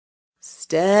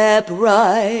Step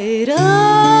right up.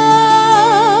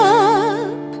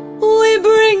 We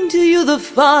bring to you the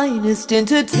finest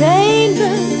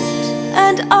entertainment,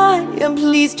 and I am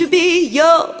pleased to be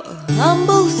your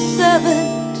humble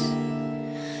servant.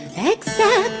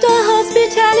 Accept our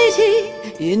hospitality,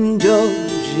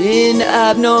 indulge in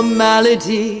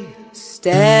abnormality.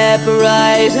 Step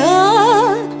right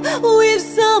up. We've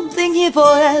something here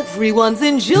for everyone's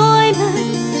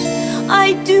enjoyment.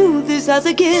 I do this as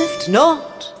a gift,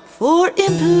 not for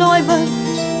employment.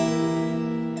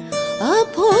 A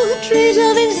portrait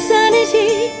of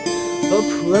insanity,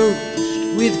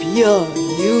 approached with pure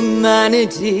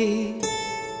humanity.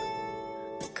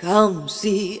 Come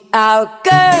see our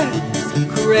girls,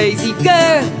 crazy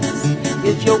girls.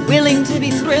 If you're willing to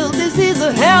be thrilled, this is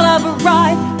a hell of a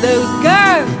ride. Those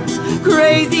girls,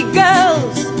 crazy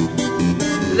girls.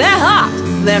 They're hot,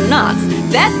 they're nuts,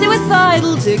 they're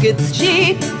suicidal, tickets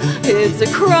cheap, it's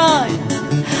a crime.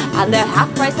 And they're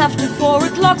half price after 4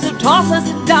 o'clock, so toss us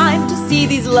a dime to see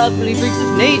these lovely freaks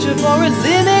of nature for a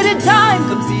limited time.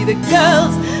 Come see the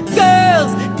girls,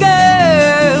 girls,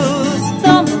 girls.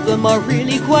 Some of them are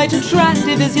really quite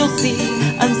attractive, as you'll see,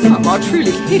 and some are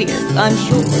truly hideous, I'm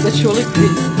sure that you'll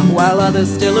agree. While others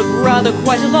still look rather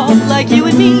quite a lot like you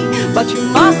and me, but you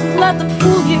mustn't let them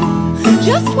fool you.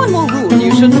 Just one more rule,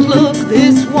 you shouldn't look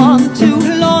this one too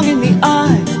long in the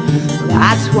eye.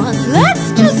 That's one,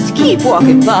 let's just keep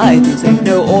walking by. These ain't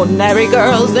no ordinary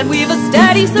girls, and we've a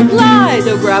steady supply.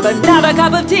 So grab another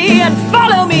cup of tea and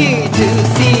follow me to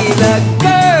see the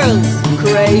girls,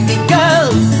 crazy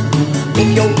girls.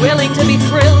 If you're willing to be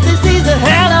thrilled, this is a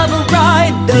hell of a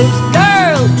ride. Those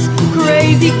girls,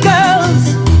 crazy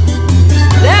girls.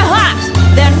 They're hot,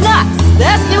 they're nuts,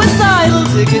 they're suicidal,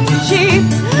 tickets cheap,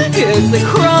 it's a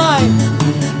crime.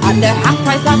 And they're half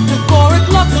price after 4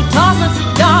 o'clock, so toss us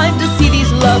a dime to see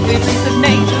these lovely freaks of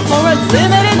nature for a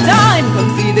limited time. Come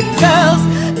see the girls,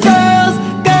 girls,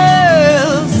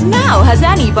 girls. Now, has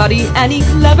anybody any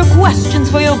clever questions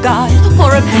for your guide?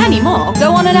 For a penny more,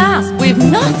 go on and ask, we've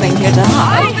nothing here to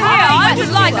hide. I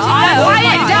would like to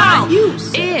quiet down.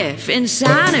 If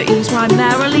insanity's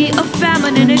primarily a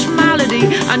femininish malady,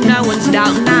 and no one's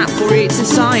doubting that, for it's a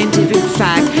scientific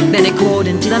fact, then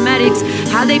according to the medics,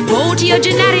 how they fall to your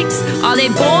genetics? Are they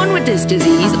born with this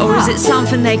disease, or is it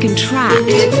something they contract?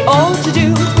 It's all to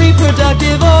do with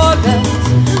reproductive organs,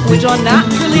 which are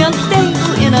naturally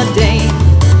unstable in a dame.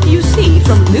 You see,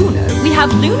 from lunar, we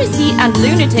have lunacy and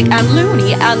lunatic and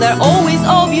loony, and they're always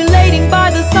ovulating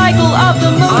by the cycle of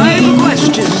the moon. I have a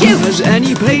question. Has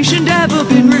any patient ever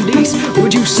been released?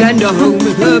 Would you send her home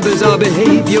if her bizarre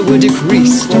behavior were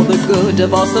decreased? For the good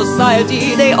of our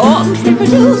society, they oughtn't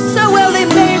reproduce so well they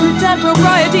may retain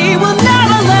propriety. We'll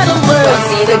never let them loose. Go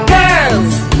see the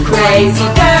girls, crazy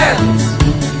girls.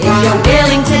 If you're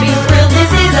willing to be thrilled,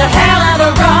 this is a hell of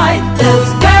a ride.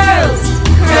 Those girls,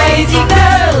 crazy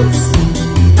girls.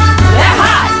 They're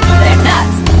hot, they're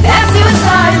nuts, they're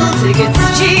suicidal, tickets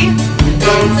cheap,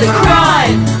 it's a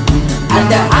crime. And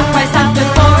they're half price after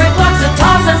 4 o'clock, so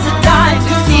toss us a dime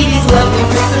to see these lovely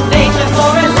freaks of nature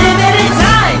for a limited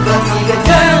time. Go see the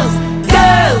girls,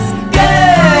 girls,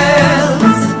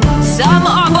 girls. Some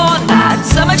are born mad,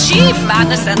 some achieve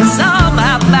madness, and some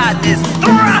have madness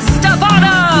thrust upon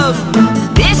them.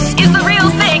 This is the real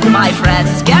thing, my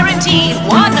friends, guaranteed 100%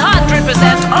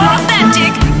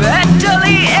 authentic,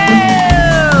 mentally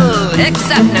ill,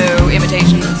 except no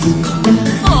imitations.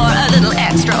 For a little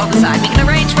extra on the side, we can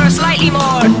arrange for a slightly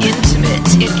more intimate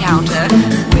encounter.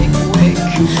 Wink, wink.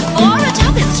 For a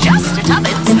tuppence, just a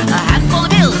tuppence, a handful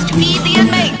of pills to feed the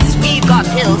inmates. We've got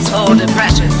pills for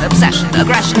depression, obsession,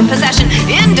 aggression, possession,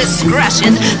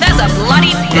 indiscretion. There's a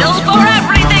bloody pill for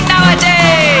everything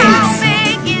nowadays. How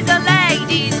big is a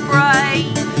lady's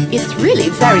brain? It's really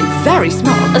very, very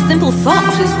small. A simple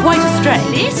thought is quite a strain.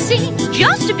 This seems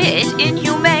just a bit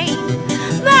inhumane.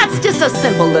 That's just a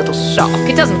simple little shock.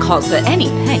 It doesn't cause her any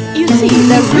pain. You see,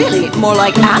 they're really more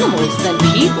like animals than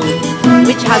people,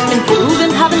 which has been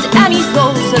proven haven't any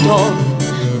souls at all.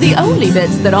 The only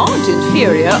bits that aren't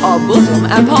inferior are bosom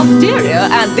and posterior,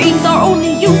 and these are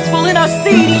only useful in a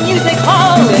seedy music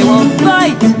hall. They won't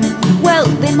bite. Well,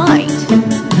 they might.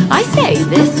 I say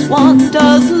this one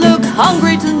does look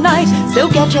hungry tonight, so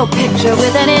get your picture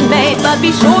with an inmate, but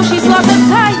be sure she's locked up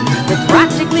tight. They're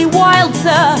practically wild,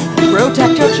 sir.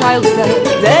 Protect your child, sir.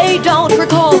 They don't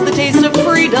recall the taste of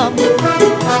freedom.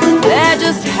 They're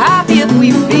just happy if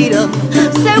we feed them.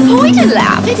 So point and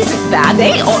laugh, it isn't bad.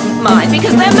 They oughtn't mind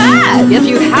because they're mad. If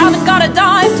you haven't got a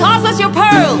dime, toss us your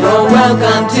pearls. You're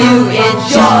welcome to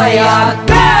enjoy our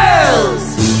girls.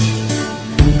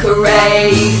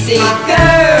 Crazy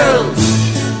girls.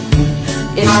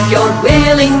 If you're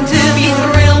willing to be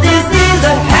thrilled, this is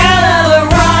a hell of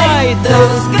a ride.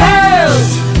 Those girls,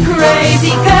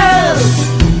 crazy girls,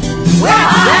 we're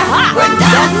hot, we're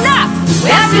nuts,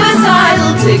 we're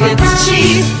suicidal, tickets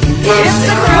cheap, it's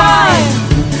a crime.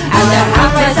 And they're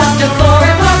half price up to 4,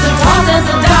 it costs a toss us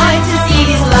a dime to see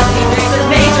these lovely threesome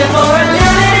matron for a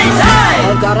limited time.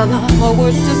 I've got a lot more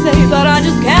words to say, but I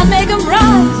just can't make them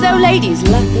rhyme. So ladies,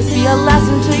 let this be a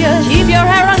lesson to you. Keep your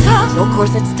hair uncut, your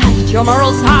corset's tight, your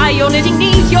morals high, your knitting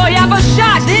neat, your yap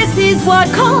shot. This is what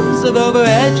comes of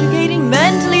overeducating,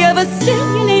 mentally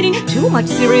overstimulating, too much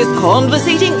serious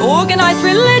conversating, organized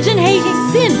religion hating,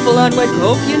 sinful unwed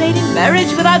copulating,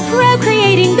 marriage without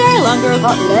procreating, their long girl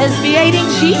caught lesbiating,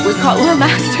 she was caught while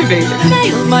masturbating,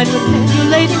 male mind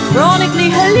manipulating, chronically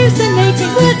hallucinating.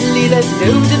 Certainly there's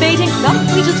no debating, some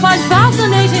we just find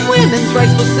fascinating, women's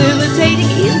rights facilitating,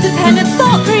 independent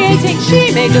thought creating.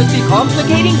 She may just be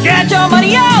complicating, get your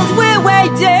money out, we're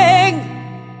waiting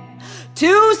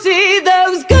to see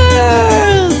those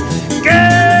girls,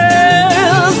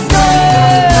 girls, girls.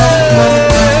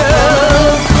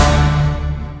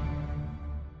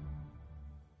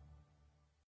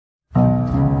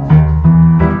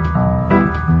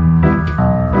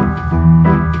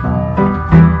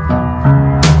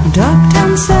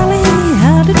 Dr. Sally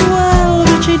had it well,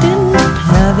 but she didn't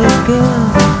have it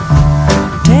good.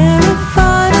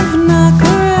 Terrified of not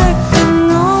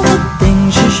correcting all the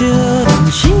things she should,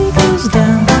 and she goes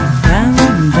down,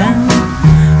 down, down,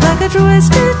 like a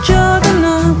twisted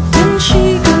juggernaut, and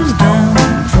she goes down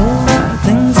for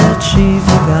things that she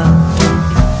forgot.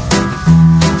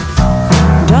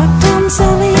 Dr.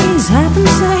 Sally's half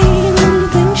insane and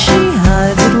thinks she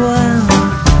hides it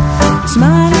well,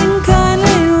 smiling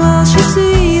kindly while she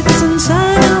seethes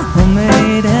inside a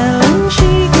homemade hell, and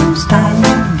she goes down,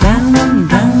 down,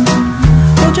 down,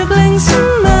 while juggling so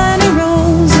many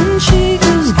roles, and she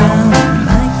goes down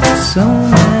like so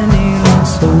many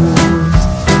lost souls,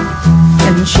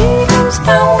 and she goes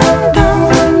down,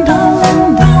 down,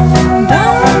 down, down, down,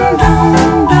 down, down,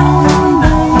 down, down.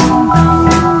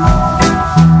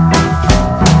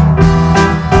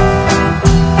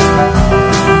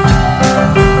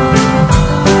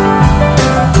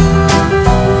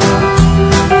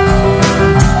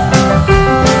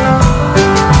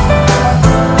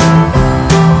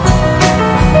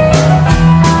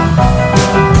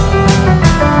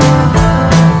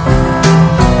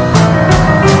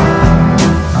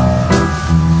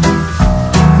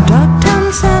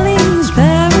 Dr. Sally's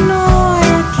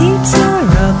paranoia keeps her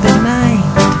up at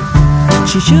night.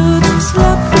 She should have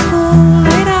slept a full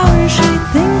 8 hours, she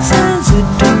thinks, as it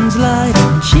turns light,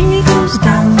 and she goes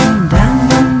down,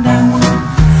 down, down,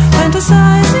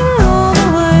 fantasizing all the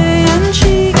way, and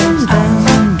she goes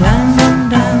down, down,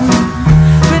 down,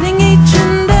 quitting each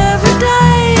and every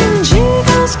day, and she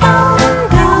goes down,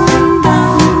 down,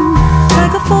 down,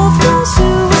 like a fourth floor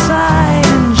suicide,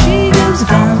 and she goes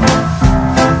down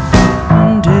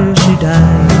until she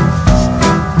dies.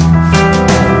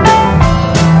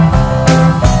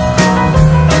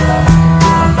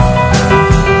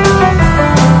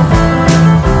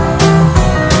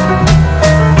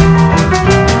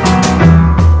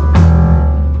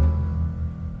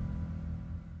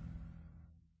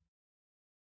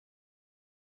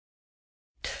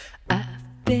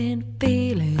 I've been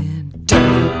feeling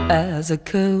dope as a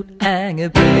coat hanger,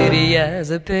 pretty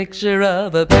as a picture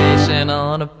of a patient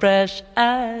on a fresh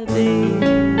IV,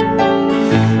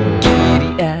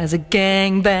 giddy as a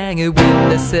gangbanger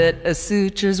with a set of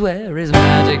sutures where his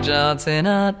Magic Johnson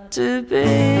ought to be.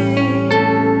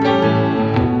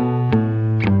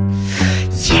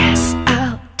 Yes,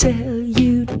 I'll tell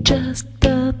you just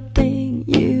the thing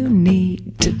you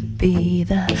need to be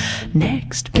the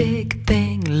next big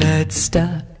thing. Let's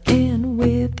start in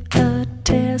with a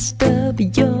test of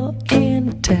your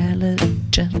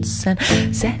intelligence and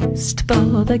zest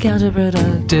for the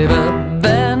counterproductive. Up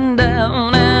and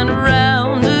down and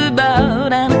round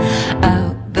about and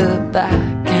out the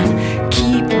back, and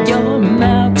keep your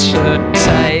mouth shut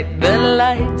tight. The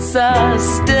lights are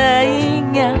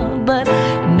staying out, but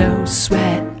no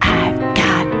sweat. I've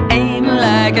got aim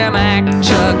like a Mack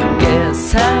truck.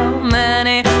 Guess how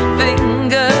many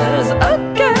fingers?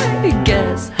 Okay,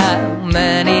 guess how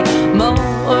many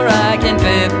more I can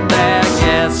fit back.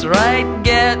 Yes, right,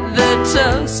 get the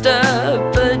toaster,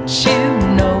 but you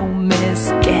know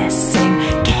misguessing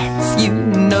gets you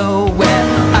nowhere.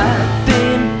 I've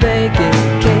been baking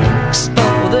cakes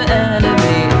for the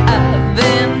enemy. I've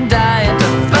been dying to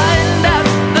find out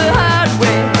the hard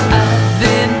way. I've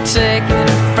been taking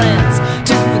friends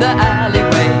to the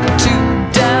alleyway, too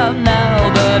down now,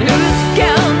 but who's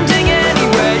counting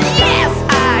anyway? Yes,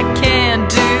 I can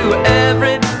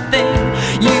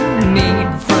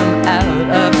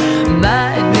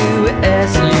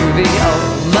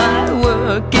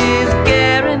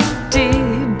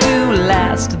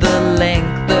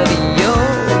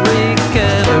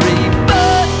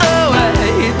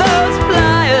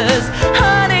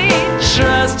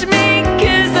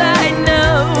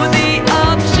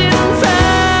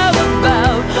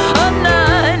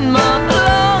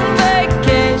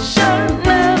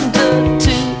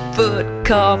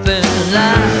coffin.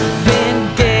 I've been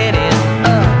getting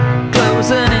up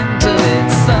close and intimate,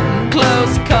 some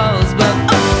close calls, but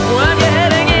I'm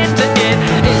getting into it.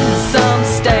 In some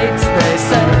states they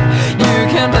say you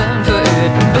can burn for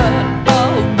it, but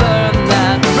I'll burn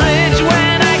that bridge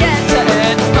when I get to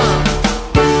it.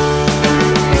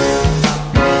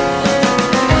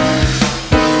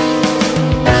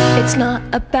 It's not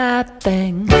a bad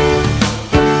thing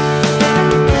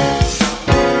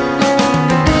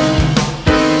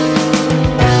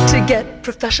to get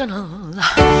professional.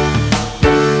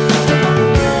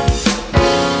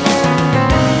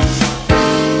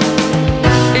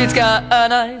 It's got a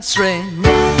nice ring.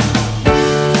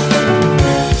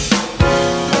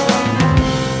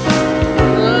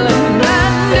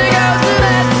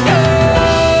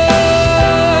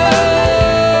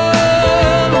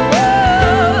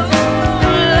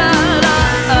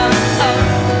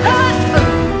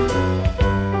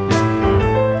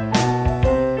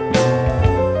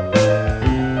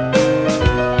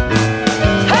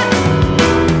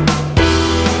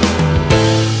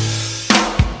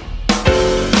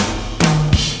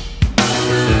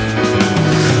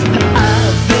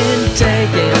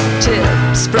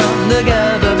 From the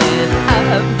government,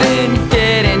 I've been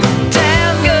getting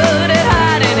damn good at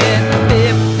hiding it.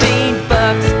 $15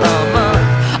 a month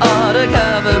ought to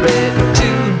cover it.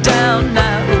 2 down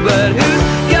now, but who's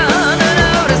gonna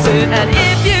notice it? And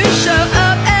if you show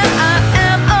up and I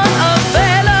am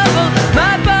unavailable,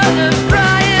 my partner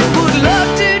Brian would love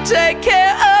to take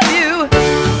care of you.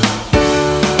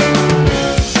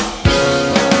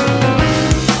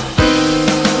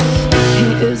 He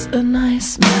is a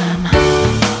nice man.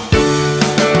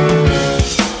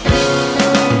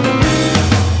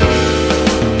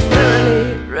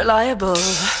 Reliable.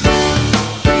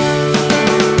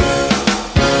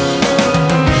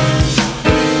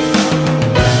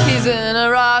 He's in a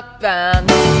rock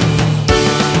band.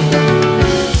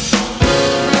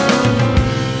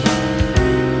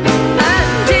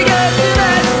 And he goes to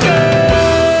that school.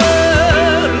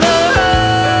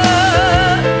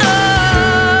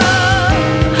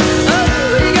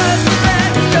 He goes to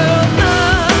that school.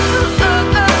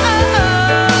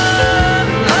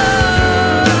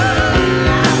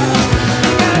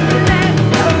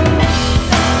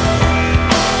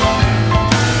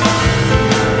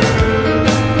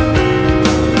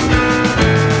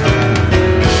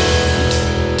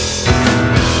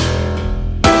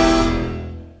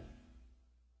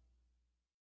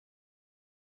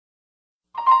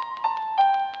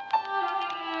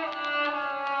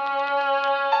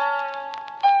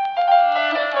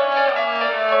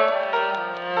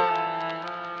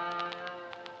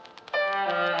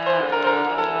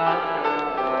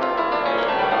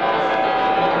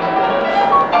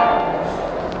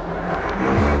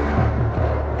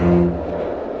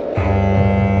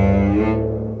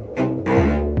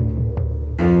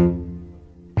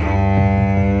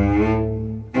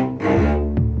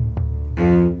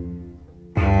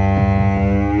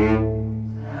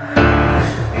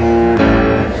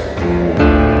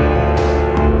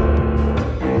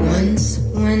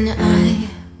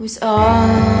 Was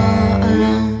all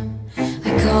alone. I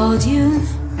called you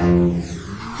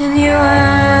and you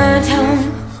weren't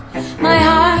home. My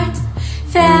heart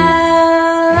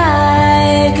fell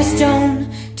like a stone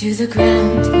to the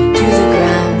ground, to the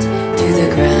ground, to the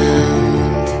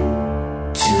ground,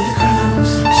 to the ground,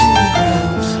 to the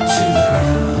ground, to the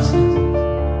ground.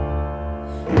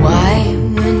 Why,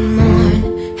 when morn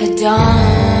had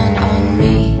dawned on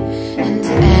me and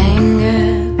anger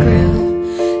grew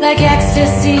like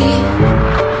ecstasy,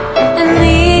 and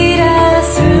lead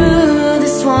us through the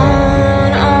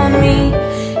swan on me,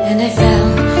 and I fell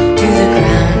to the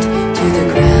ground, to the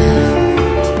ground,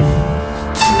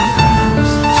 to the ground,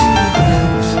 to the ground,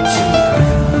 to the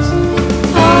ground.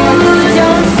 Oh,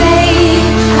 don't say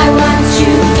I want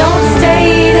you, don't stay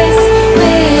this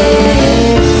way.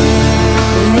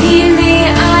 Believe me,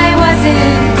 I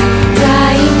wasn't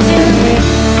trying to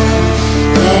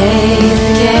play the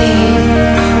game.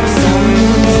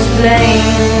 Someone's to blame.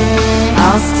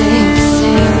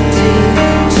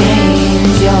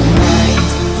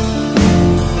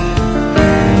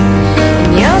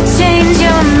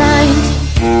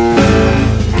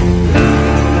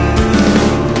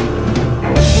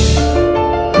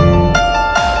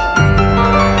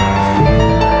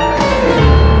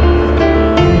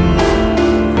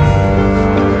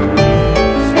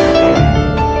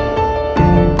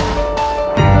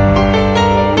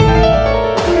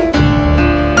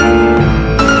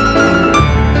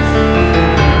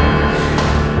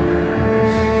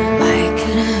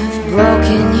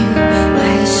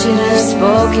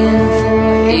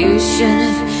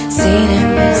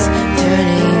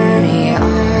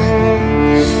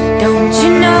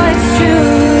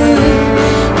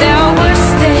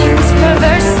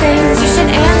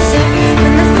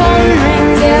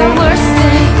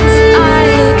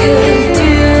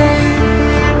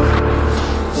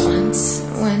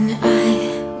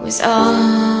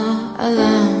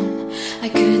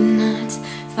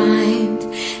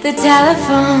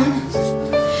 phones.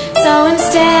 So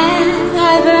instead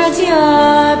I burned your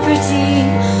pretty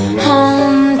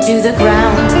home to the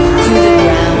ground, to the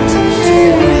ground, to the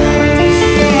ground.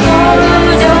 Oh,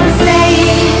 don't stay,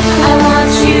 I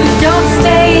want you, don't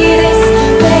stay this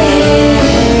way.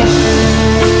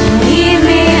 Believe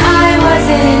me, I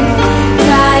wasn't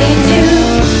trying to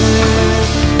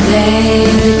play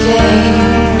the game.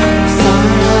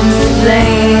 Someone's to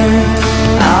blame.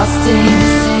 I'll stay the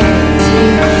same till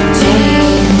you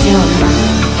change your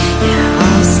mind. Yeah,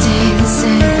 I'll stay the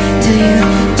same till you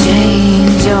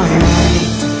change your mind.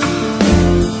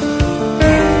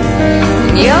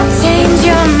 You'll change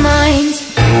your mind.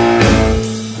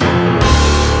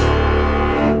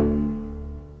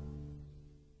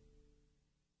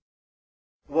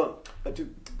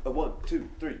 One, two,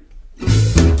 three.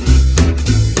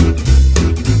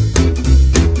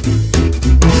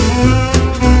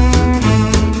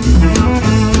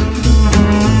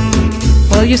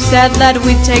 Well, you said that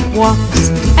we'd take walks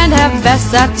and have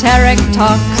esoteric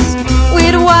talks.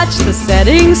 We'd watch the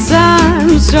setting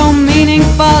sun, so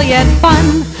meaningful yet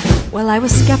fun. Well, I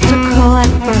was skeptical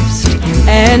at first,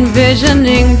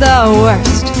 envisioning the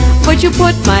worst. But you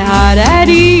put my heart at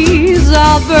ease,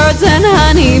 all birds and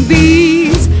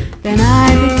honeybees. Then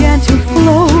I began to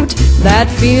float, that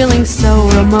feeling so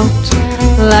remote,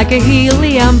 like a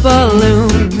helium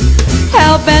balloon,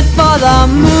 hell-bent for the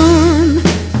moon.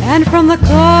 And from the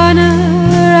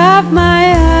corner of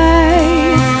my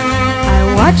eye, I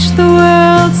watched the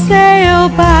world sail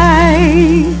by.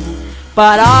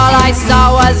 But all I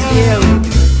saw was you,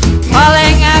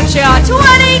 pulling out your 22!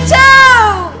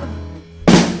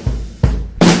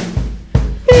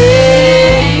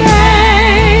 Big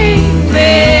bang,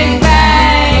 big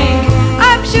bang,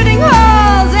 I'm shooting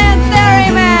holes in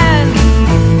theoryman.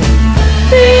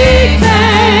 Big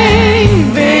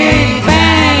bang, big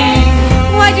bang,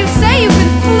 why'd you say you can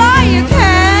fly, you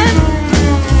can?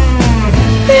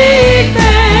 Big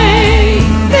bang,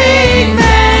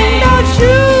 don't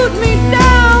shoot me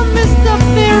down, Mr.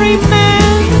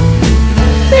 Theoryman.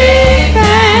 Big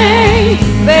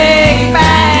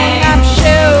bang, I'm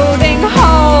shooting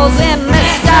holes in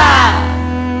Mr.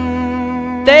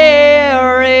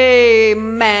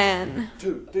 Theoryman.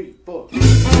 2, 3, 4.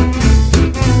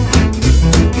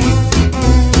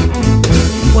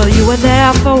 Well, you were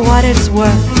there for what it's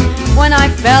worth. When I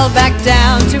fell back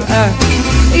down to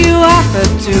earth, you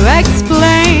offered to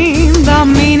explain the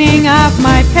meaning of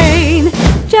my pain.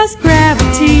 Just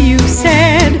gravity, you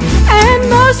said, and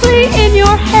mostly in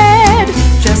your head.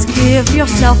 Just give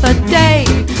yourself a day,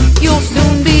 you'll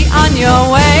soon be on your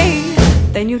way.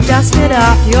 Then you dusted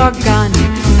off your gun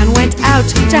and went out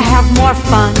to have more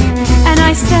fun. And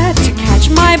I said to catch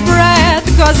my breath,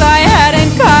 'cause I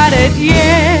hadn't caught it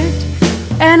yet.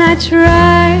 And I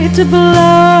tried to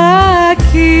blow a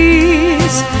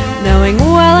kiss, knowing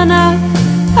well enough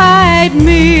I'd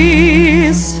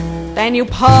miss. Then you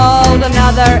pulled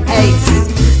another ace,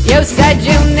 you said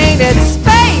you needed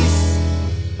space.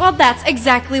 Well, that's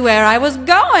exactly where I was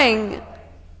going.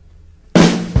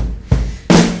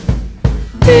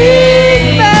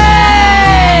 Big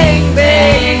bang,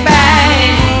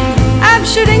 I'm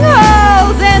shooting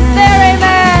holes in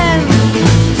theoryman.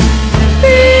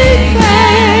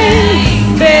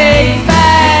 Big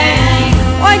bang,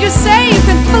 why'd you say you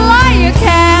can fly, you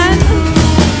can?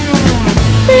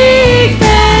 Big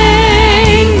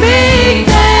bang,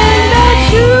 don't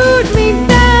shoot me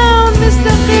down,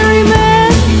 Mr.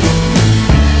 Theoryman.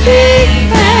 Big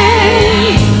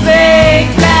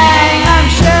bang, I'm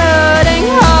shooting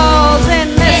holes in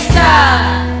Mr.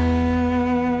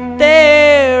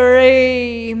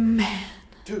 Theoryman.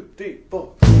 2, 3, 4.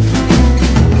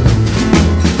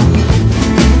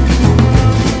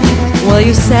 Well,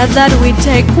 you said that we'd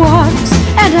take walks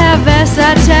and have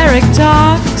esoteric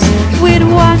talks. We'd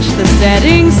watch the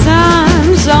setting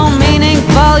sun, so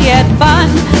meaningful yet fun.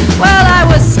 Well, I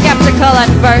was skeptical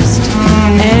at first,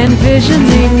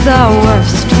 envisioning the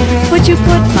worst. But you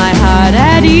put my heart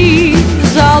at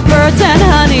ease, all birds and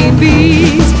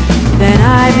honeybees. Then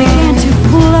I began to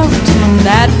float,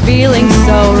 that feeling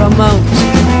so remote,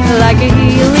 like a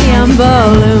helium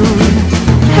balloon,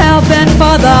 hell-bent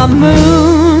for the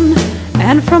moon.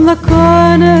 And from the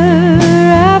corner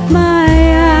of my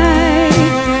eye,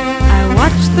 I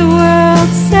watched the world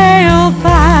sail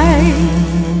by.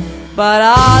 But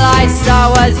all I saw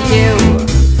was you,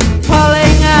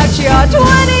 pulling out your 22.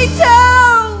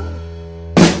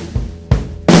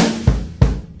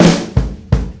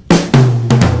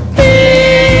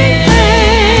 Big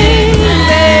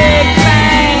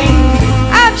bang,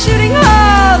 I'm shooting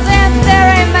holes in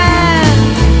theoryman.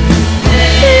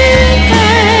 Big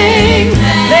bang,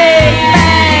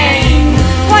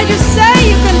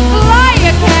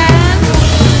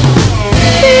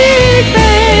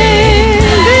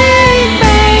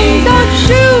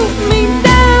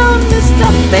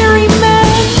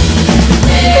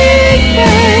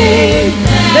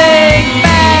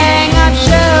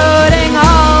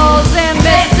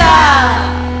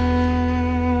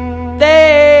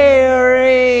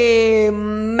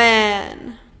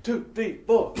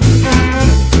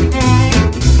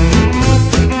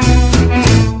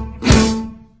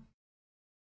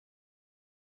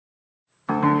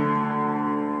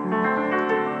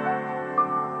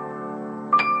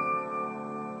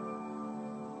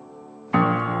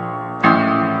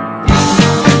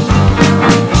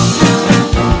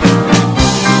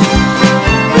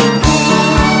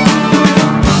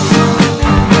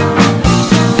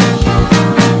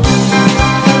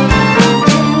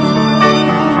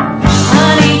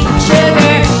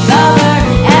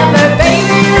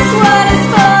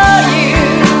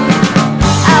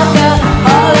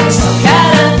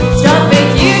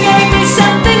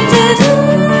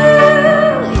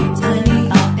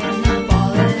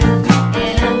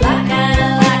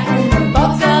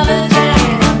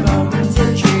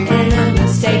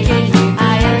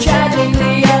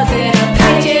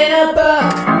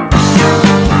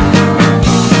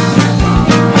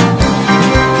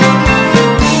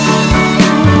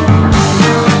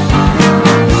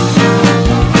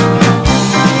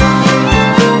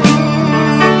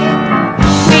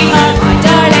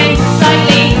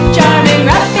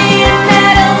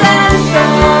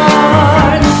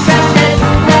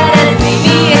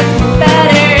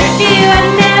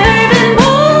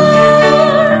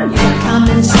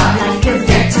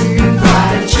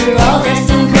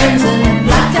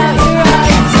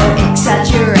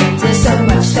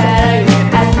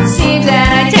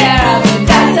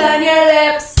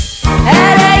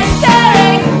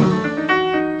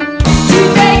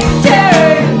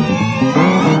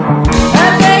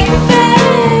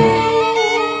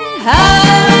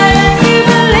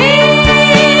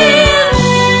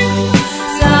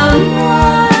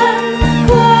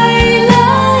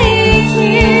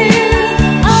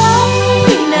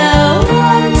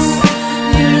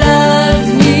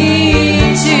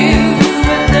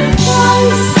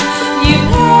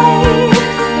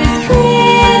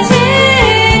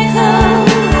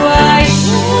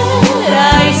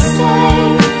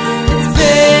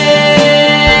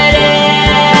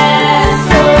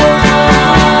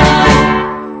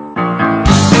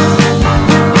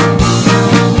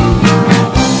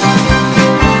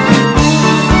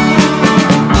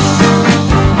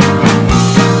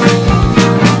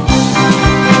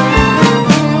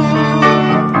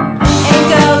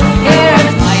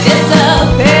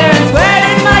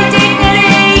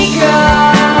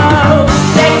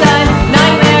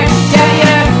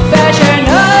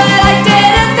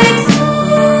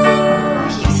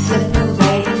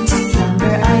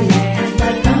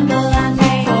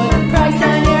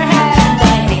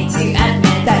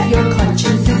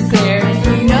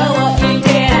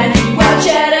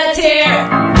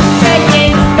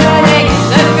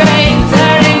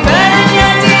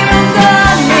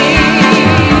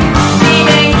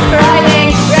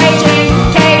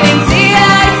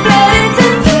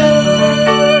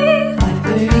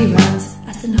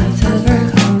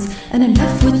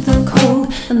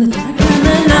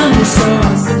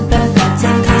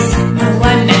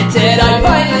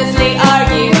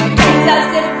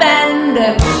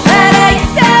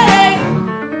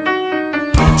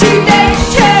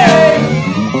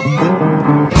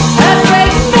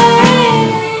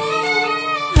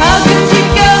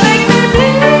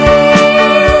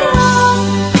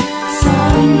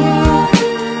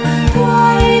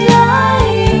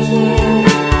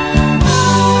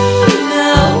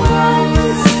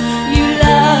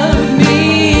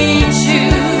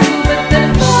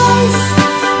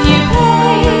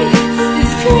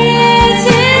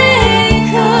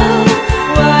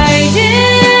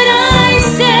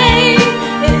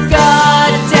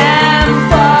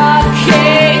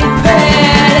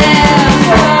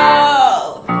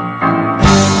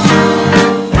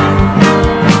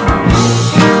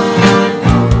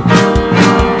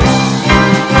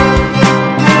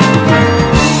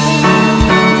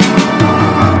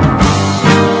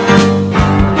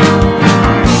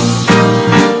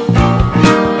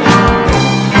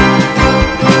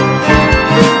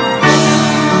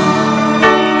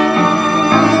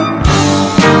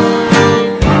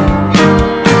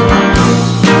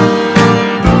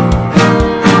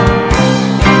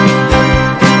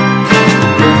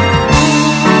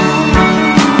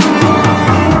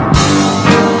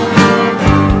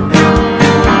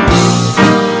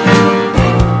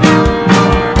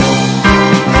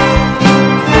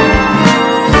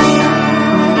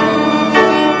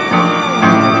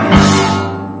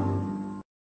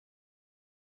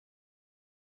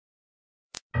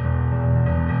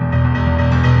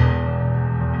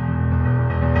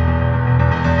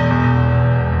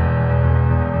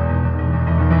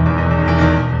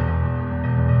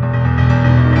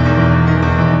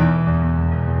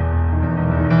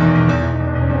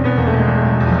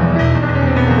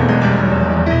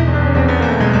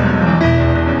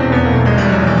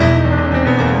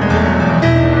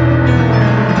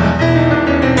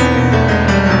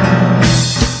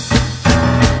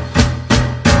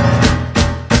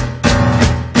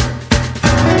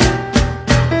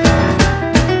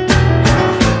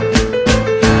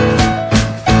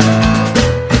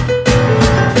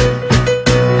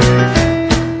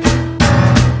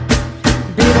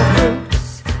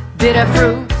 bitter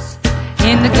fruits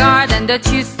in the garden that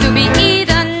used to be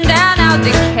eaten, they're now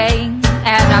decaying,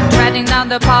 and I'm treading down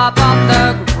the path on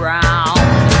the ground.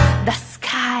 The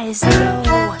sky is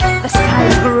low, the sky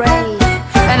is grey,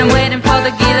 and I'm waiting for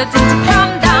the guillotine to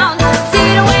come down. See,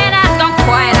 the wind has gone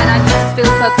quiet, and I just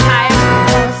feel so tired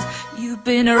because you've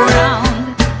been around.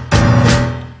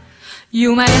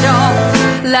 You made off,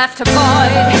 left a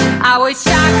void. I wish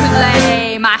I could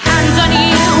lay my hands on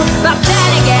you, but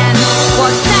then again,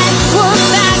 what sense would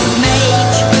that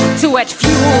make? To add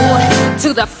fuel to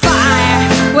the fire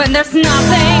when there's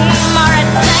nothing more at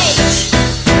stake.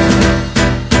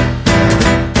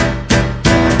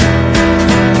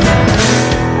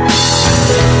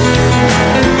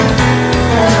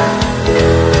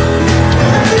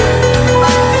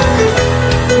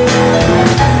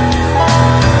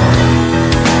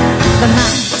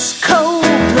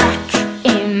 Black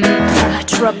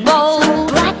impenetrable,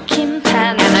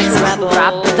 and I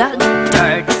scrub the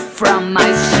dirt from my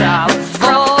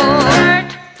shovel.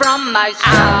 Dirt from my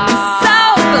shovel. I'm so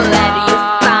glad you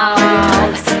found.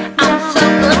 I'm so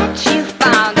glad you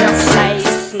found your safe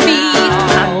feet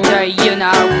under, you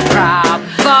know, rubble.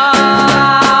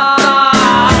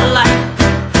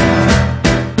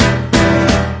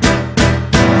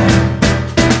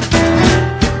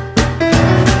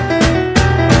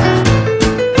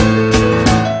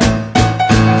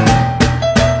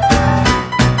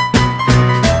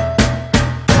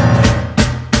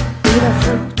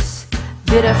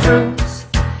 Bitter fruits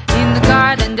in the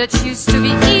garden that used to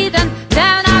be eaten,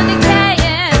 they're now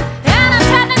decaying, and I'm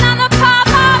treading on the path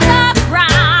of the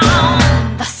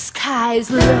ground. The sky is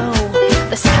low,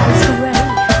 the sky is grey,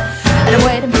 and I'm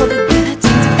waiting for the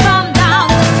guillotine to come down.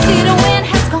 See, the wind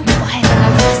has gone quiet, and I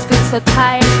just feel so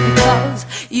tired because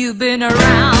you've been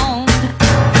around.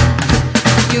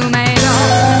 You made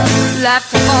all,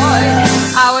 left a void.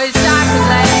 I wish I could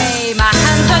lay my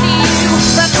hands on you,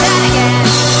 but then again,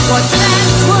 what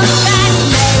sense would that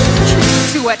make?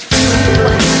 To add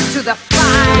fuel to the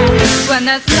fire when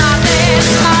there's nothing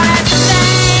more at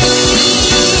stake.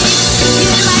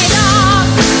 You made all,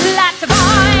 left a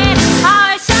void.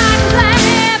 I wish I could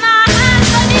lay my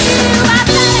hands on you, but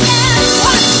then again,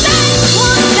 what sense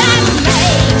would that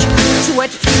make? To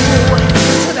add fuel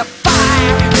to the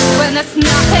fire when there's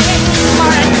nothing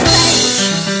more at stake.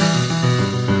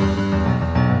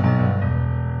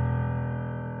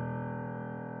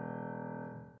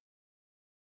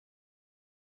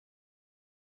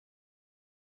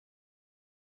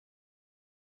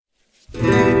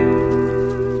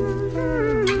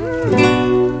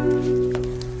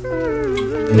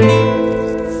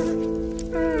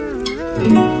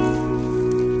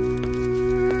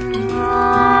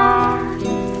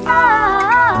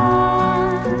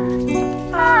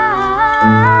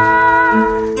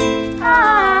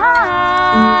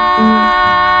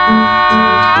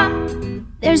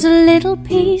 There's a little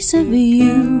piece of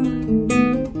you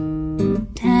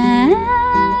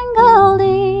tangled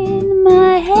in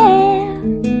my hair.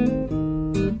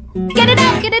 Get it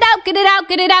out, get it out, get it out,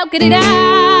 get it out, get it out.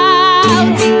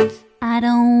 I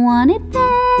don't want it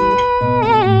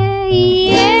there.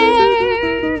 Yeah.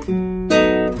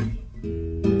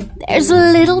 There's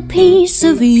a little piece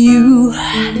of you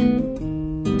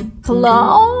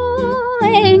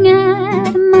clawing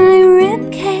at my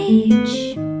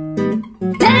ribcage.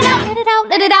 Let it out, let it out,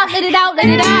 let it out, let it out, let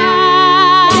it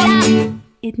out.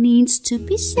 It needs to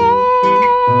be said.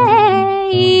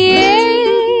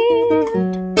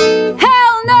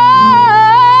 Hell no,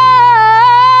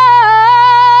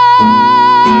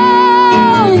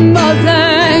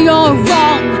 mother, you're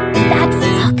wrong. That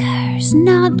fucker's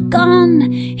not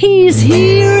gone. He's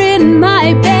here in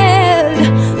my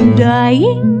bed,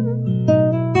 dying,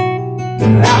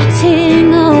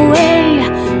 rotting away.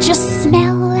 Just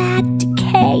smell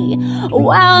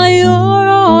while you're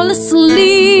all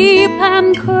asleep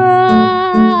and crying.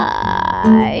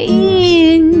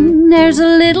 There's a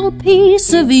little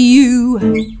piece of you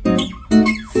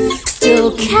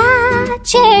still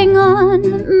catching on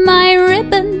my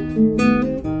ribbon.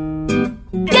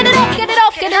 Get it off, get it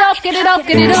off, get it off, get it off,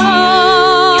 get it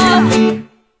off.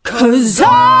 'Cause I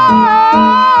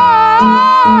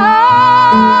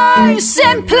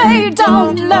simply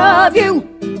don't love you.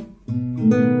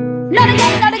 Not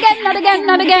again, not again, not again,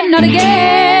 not again, not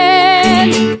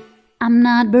again. I'm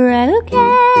not broken.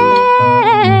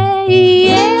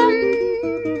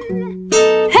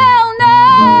 Hell no,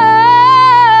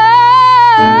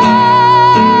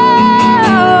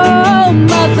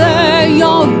 mother,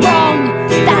 you're wrong.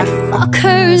 That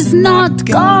fucker's not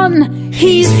gone.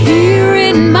 He's here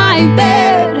in my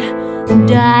bed,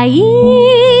 dying,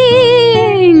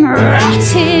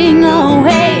 rotting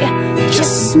away.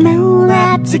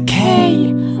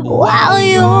 decay while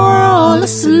you're all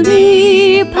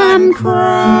asleep and crying.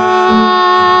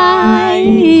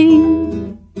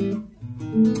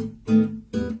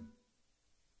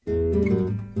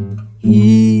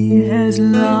 He has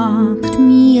locked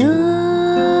me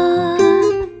up,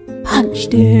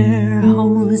 punched air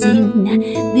holes in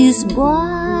this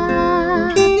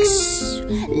box,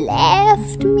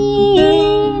 left me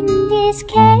in this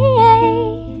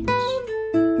cage,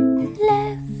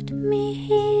 left me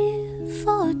here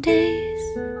for days,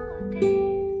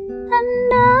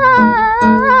 and I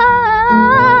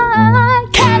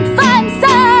can't find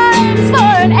signs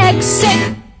for an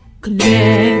exit.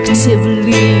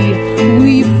 Collectively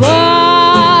we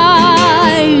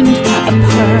find a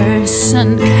person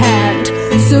can't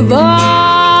survive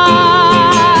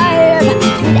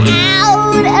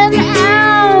without an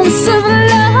ounce of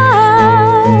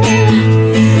love,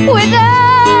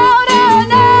 without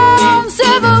an ounce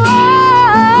of love.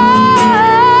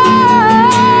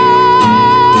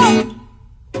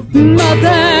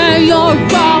 Mother, you're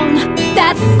wrong,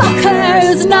 that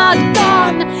fucker's not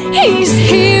gone. He's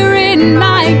here in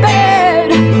my bed,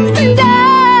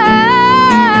 dying,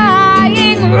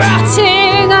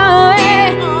 rotting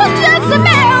away, just a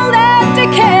melt and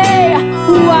decay,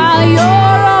 while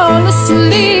you're all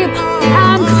asleep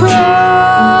and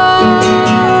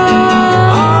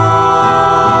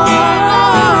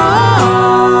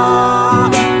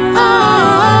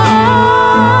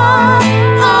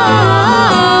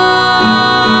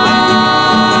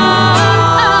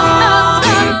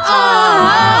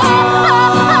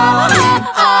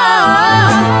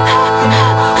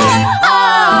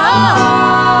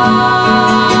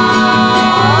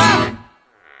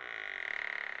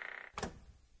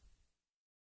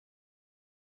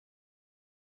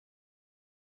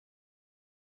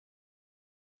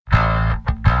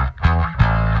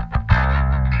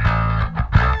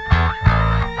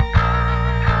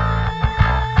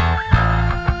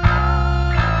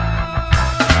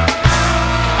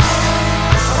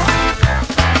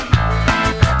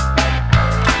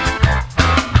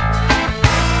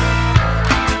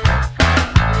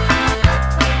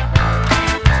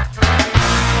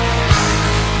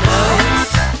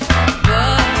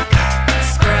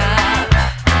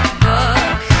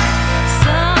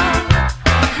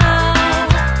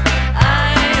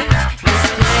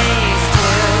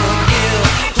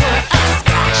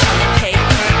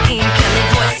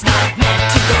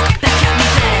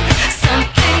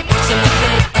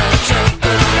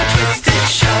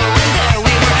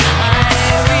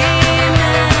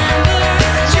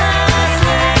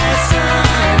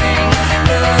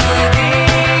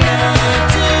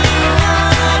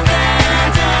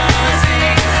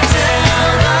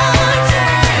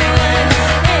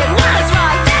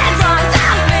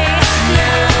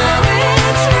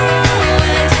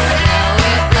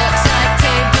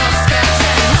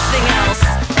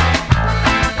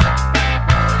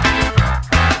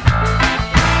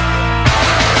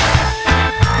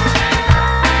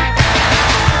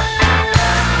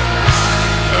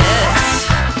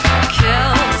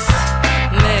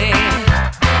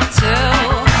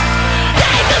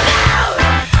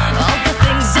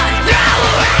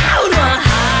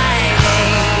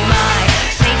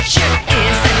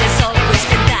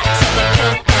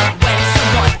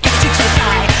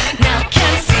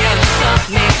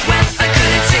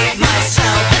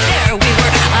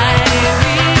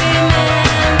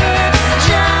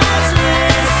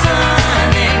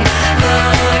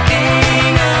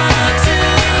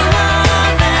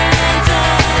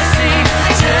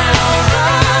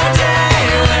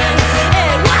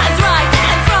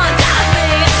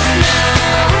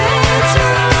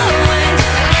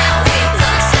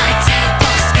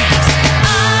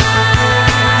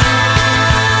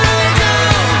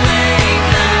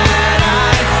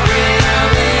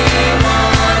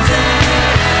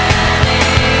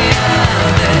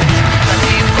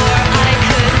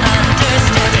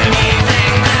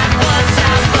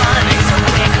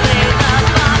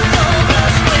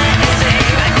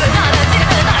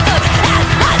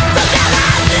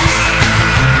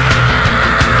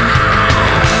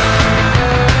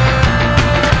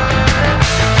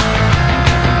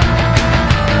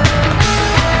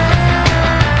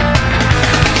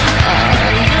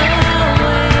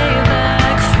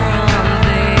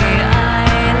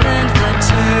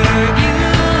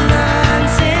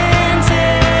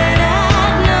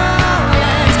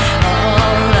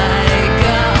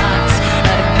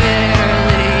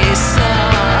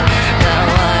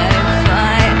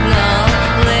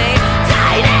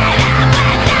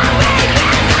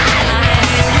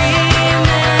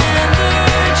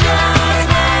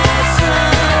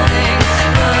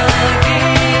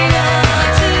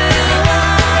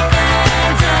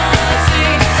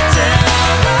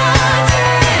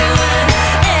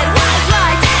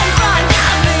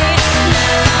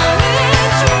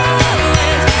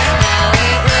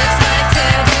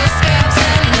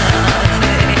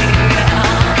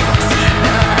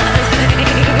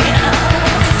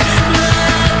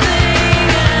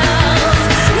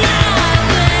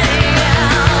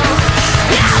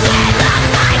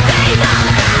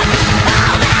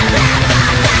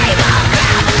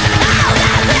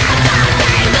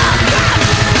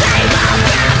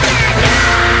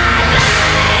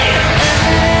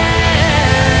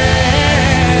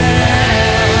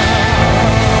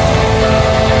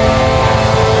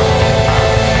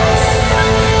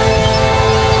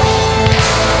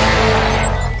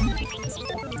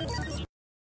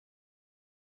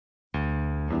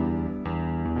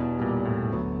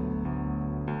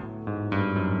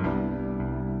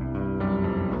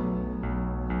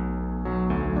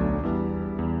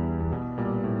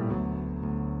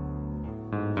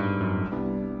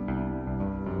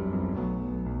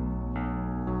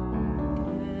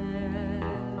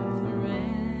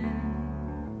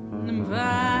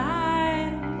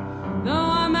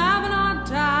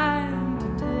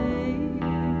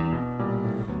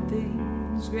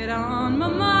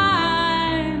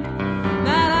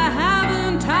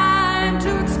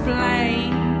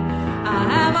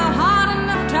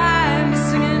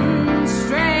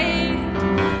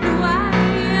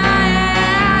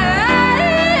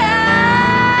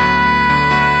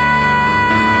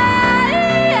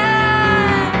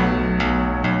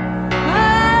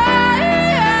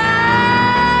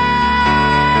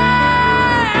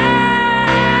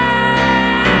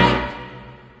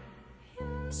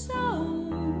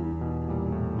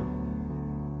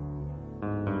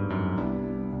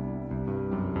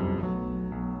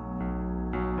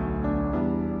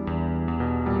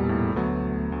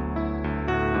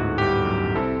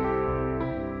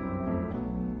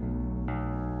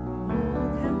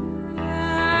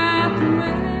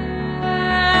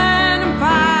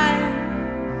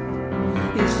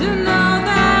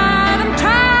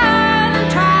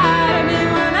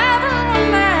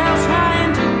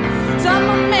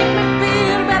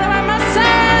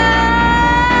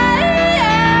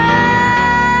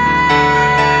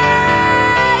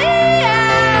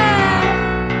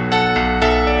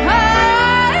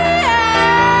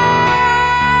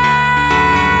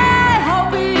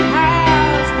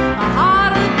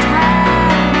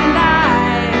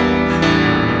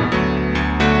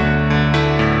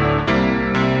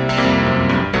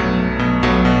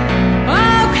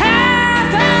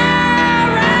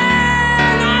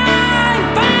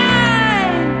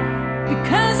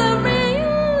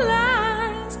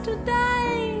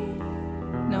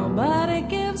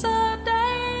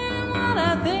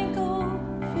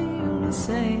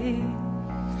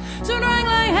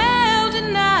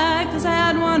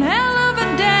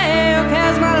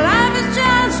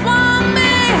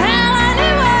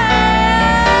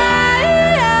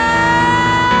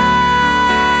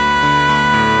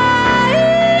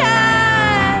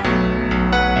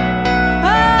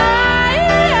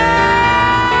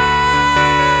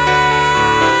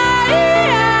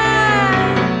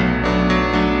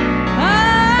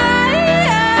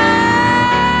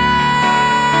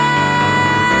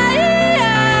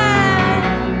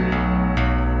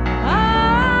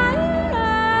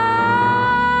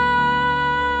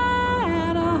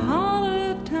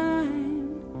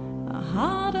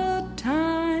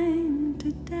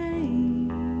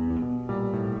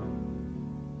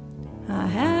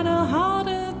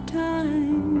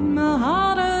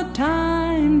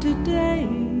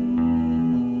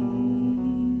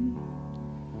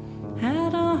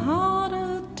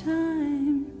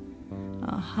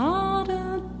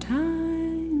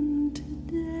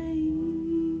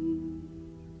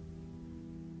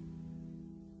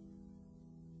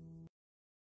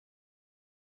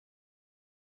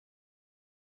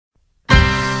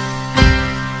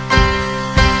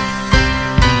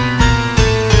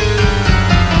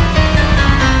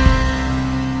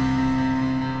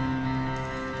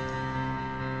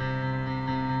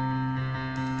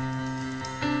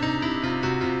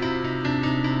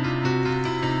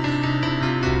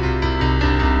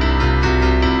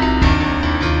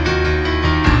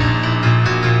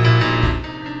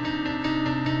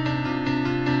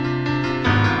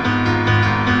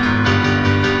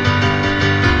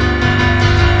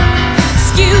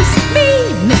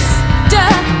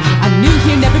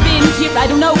here, I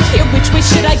don't know here, which way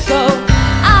should I go?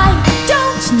 I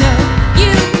don't know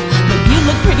you, but you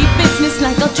look pretty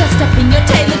businesslike, all dressed up in your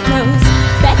tailored clothes.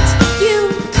 Bet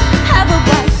you have a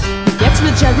wife who gets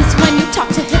real jealous when you talk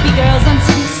to hippie girls on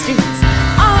city streets.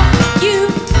 Are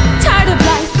you tired of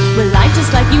life? Well, I'm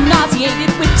just like you,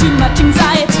 nauseated with too much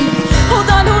anxiety. Hold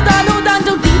on, hold on, hold on,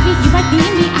 don't leave me. You might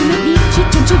need me, I might need you.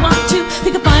 Don't you want to?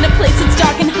 We could find a place that's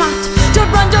dark and hot. Don't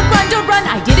run, don't run, don't run.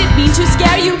 I didn't mean to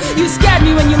scare you. You scared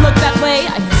me when you looked that way.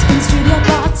 I misconstrued your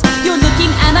thoughts. You're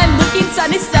looking and I'm looking.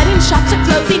 Sun is setting, shops are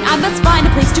closing. I must find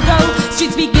a place to go.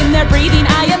 Streets begin their breathing.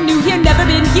 I am new here, never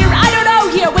been here. I don't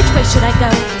know here. Which way should I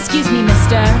go? Excuse me,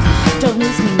 mister. Don't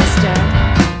lose me, mister.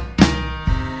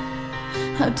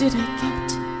 How did I get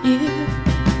here?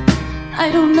 I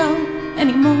don't know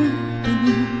any more than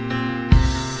you.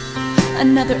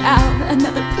 Another hour,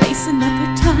 another place, another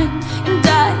time, and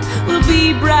I will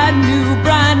be brand new,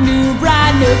 brand new,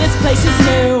 brand new. This place is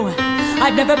new.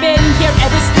 I've never been here,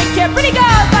 ever stick here. Pretty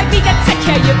girls like me get sick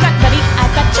here. You've got money, I've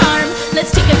got charm.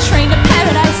 Let's take a train to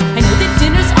paradise. I know that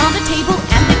dinner's on the table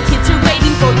and the kids are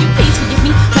waiting for you. Please forgive me,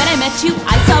 when I met you,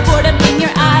 I saw boredom in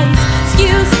your eyes.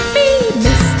 Excuse me,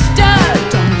 mister,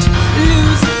 don't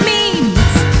lose me,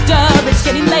 mister. It's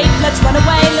getting late, let's run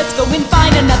away, let's go and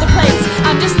find another place.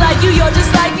 I'm just like you, you're just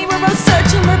like me, we're both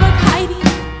searching, we're both hiding.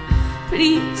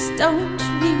 Please don't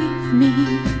leave me,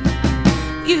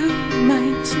 you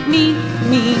might need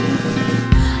me.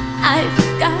 I've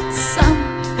got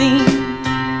something,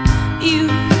 you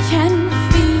can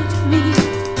feed me.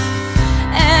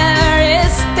 Air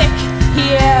is thick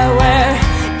here, we're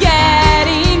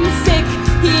getting sick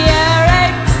here.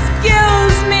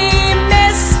 Excuse me,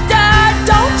 mister,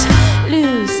 don't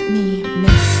lose me,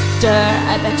 mister.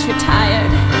 I bet you're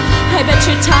tired, I bet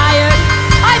you're tired,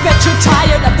 I bet you're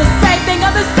tired of the same thing,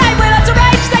 of the same way. Let's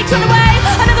arrange things, run away.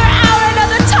 Another hour,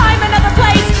 another time, another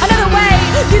place, another way.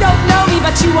 You don't know me,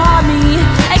 but you are me.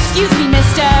 Excuse me,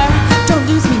 mister, don't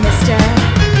lose me, mister.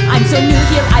 I'm so new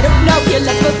here, I don't know here.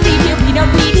 Let's both leave here, we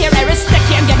don't need here. Air is thick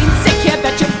here, I'm getting sick here.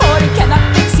 Bet you're bored and cannot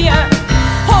fix here.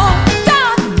 Hold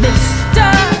on, mister,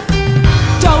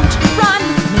 don't run,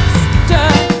 mister.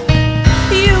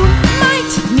 You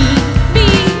might need me,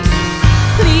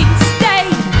 please stay,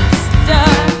 mister.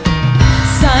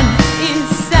 Sun is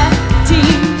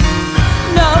setting,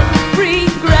 no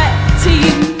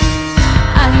regretting.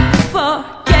 I'm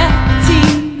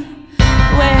forgetting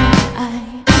where I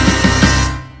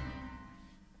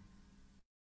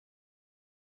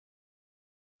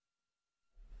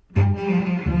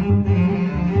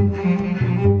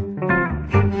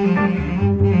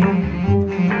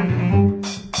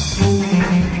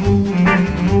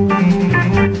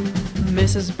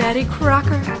Mrs. Betty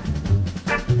Crocker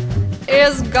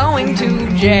is going to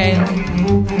jail.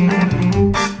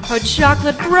 Her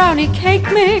chocolate brownie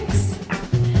cake mix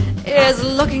is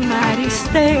looking mighty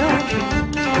stale.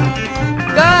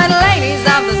 Good ladies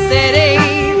of the city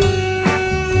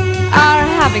are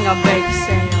having a bake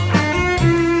sale,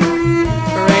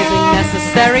 raising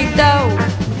necessary dough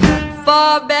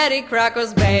for Betty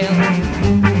Crocker's bail.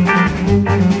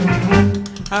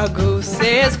 A goose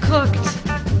is cooked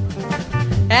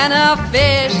and a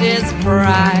fish is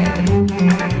fried.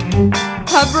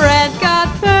 Her bread got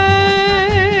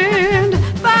burned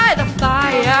by the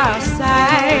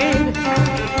fireside.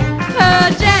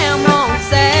 Her jam won't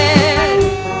set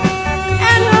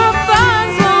and her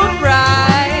buns won't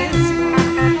rise.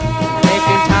 They've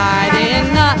been tied in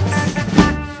knots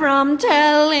from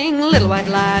telling little white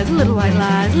lies, little white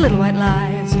lies, little white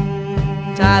lies.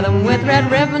 Tie them with red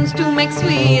ribbons to make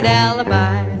sweet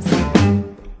alibis.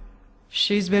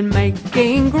 She's been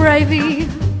making gravy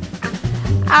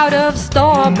out of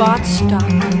store-bought stock.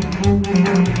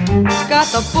 Got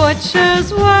the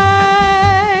butcher's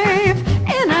wife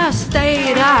in a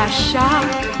state of shock.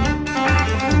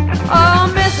 Oh,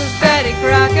 Mrs. Betty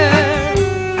Crocker,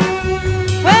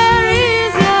 where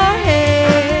is your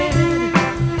head?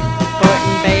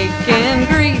 Putting bacon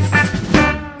grease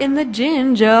in the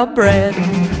gingerbread.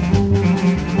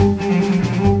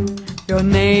 Your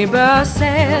neighbor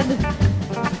said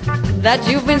that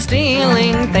you've been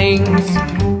stealing things,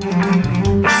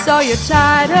 so you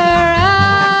tied her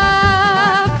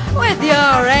up with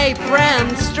your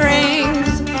apron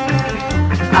strings.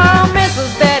 Oh,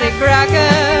 Mrs. Betty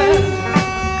Crocker,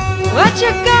 what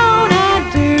you gonna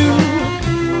do?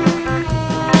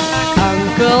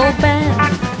 Uncle Ben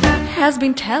has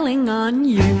been telling on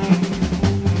you.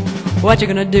 What you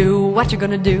gonna do, what you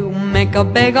gonna do? Make a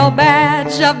big old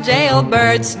batch of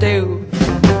jailbird stew.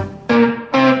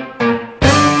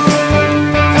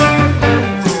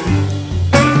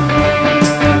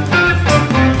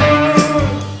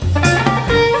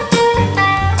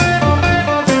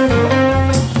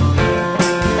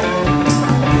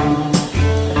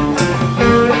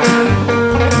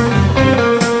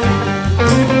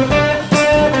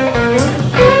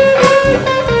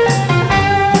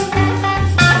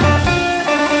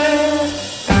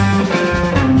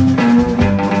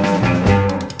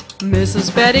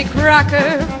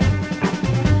 Crocker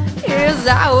is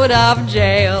out of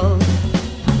jail.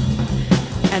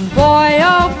 And boy,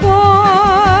 oh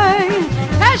boy,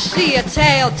 has she a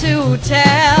tale to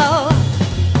tell.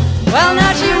 Well,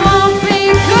 now she won't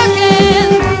be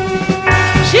cooking,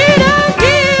 she don't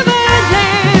give a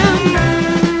damn,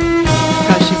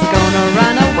 'cause she's gonna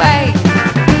run away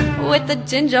with the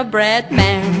gingerbread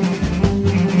man.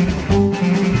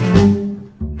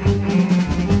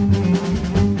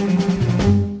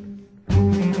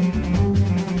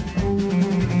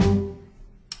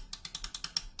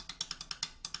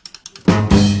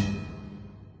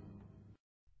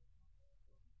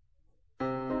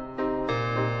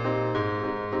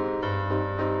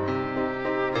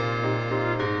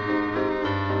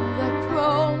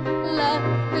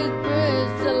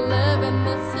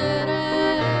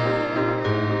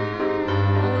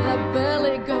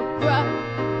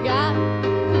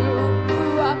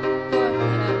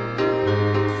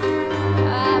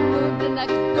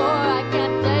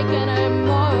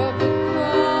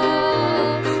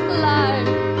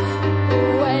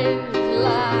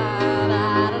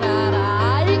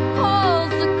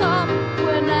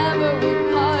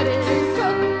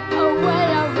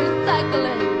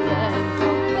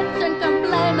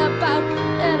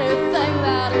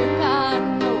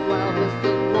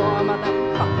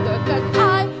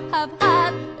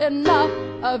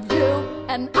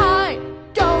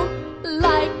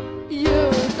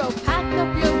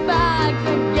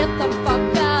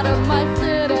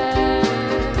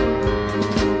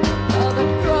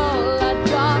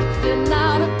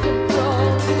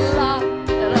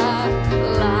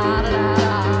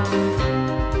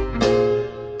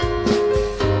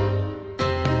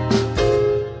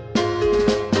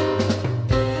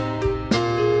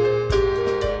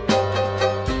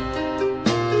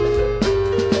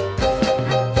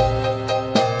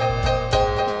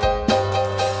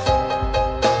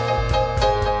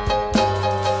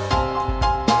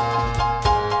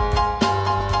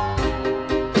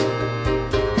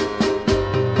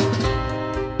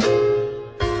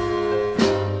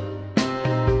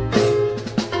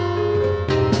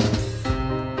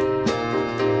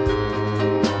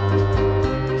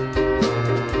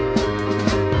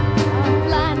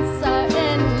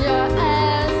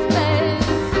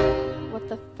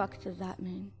 Does that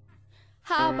mean?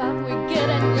 How about we get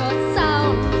in your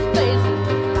sound space and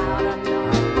it's loud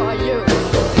enough for you?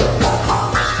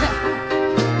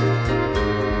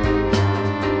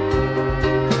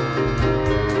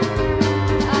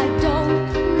 I don't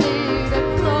need a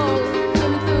troll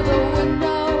coming through the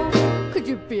window. Could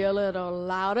you be a little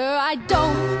louder? I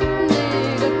don't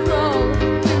need a troll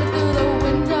coming through the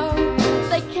window.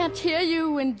 They can't hear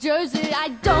you in Jersey. I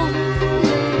don't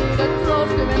need a troll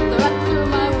coming through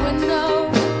my window.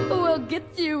 We'll get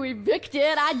you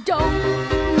evicted. I don't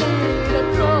need a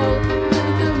troll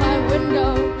coming through my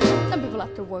window. Some people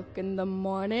have to work in the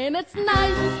morning. It's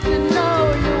nice to know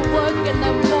you work in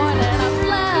the morning. I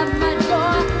slam my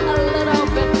door a little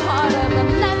bit harder the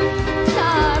next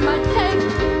time I take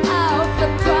out the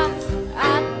trash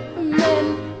at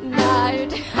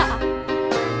midnight.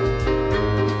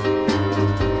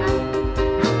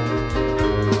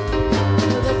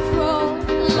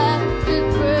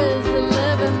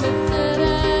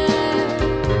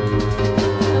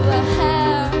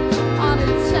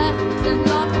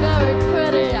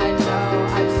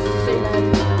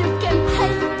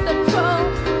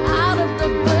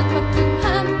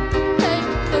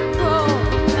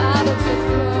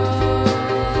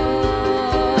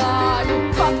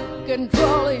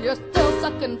 Control, you're still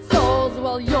sucking souls.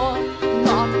 Well, you're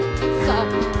not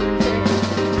sucking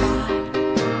mine.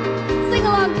 Sing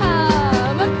along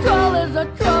time. A troll is a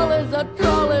troll is a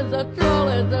troll is a troll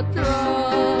is a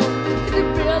troll. Could you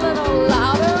be a little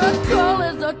louder? A troll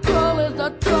is a troll is a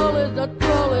troll is a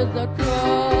troll is a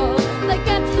troll. They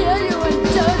can't hear you in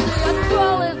Jersey. A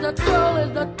troll is a troll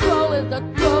is a troll is a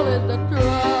troll is a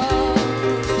troll.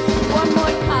 One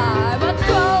more time. A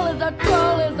troll is a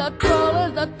troll is a troll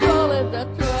is a troll is a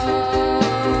troll.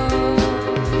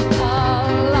 Oh,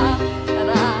 la, da,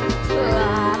 la,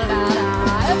 da, da, da.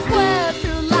 If we're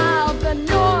too loud, then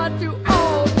you're too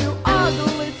old, you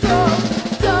ugly troll.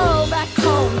 Go back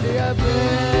home to your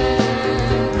bed.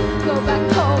 Go back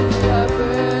home to your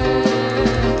bed.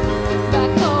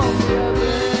 Back home to your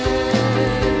bed.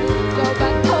 Go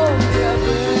back home to your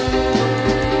bed.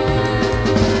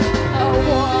 A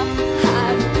war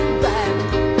has been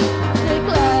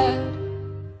declared.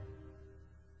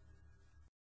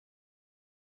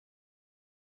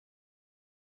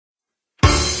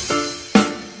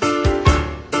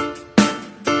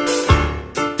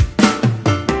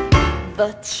 The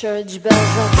church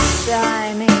bells are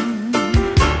chiming,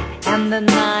 and the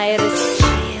night is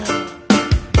chill.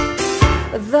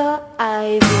 The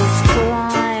ivy's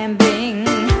climbing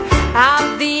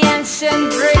up the ancient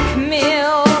brick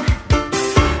mill.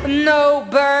 No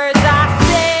birds are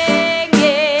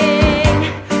singing,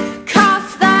 'cause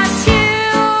the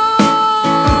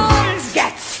tunes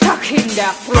get stuck in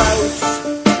their throats.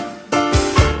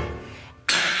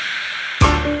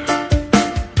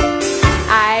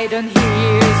 I don't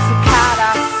hear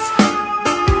cicadas,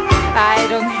 I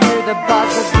don't hear the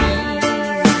buzz of bees.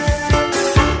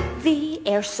 The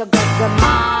air's so goddamn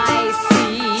icy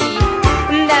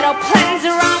that all plans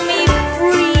around me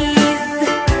freeze.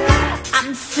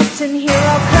 I'm sitting here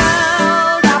all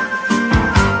curled up,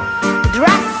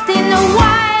 dressed in the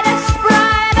whitest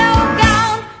bridal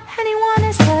gown anyone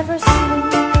has ever seen.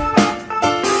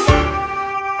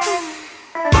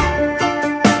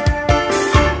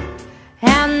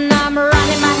 And I'm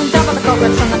running my hand over the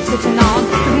cobwebs and I'm sitting on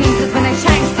the moons as when I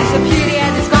shanks disappear. The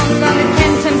end is gone and the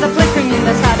phantoms are flickering in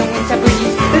the southern winter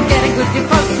breeze. They're getting good, get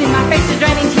close, see my face is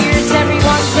draining tears.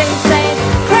 Everyone's been saying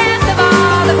prayers of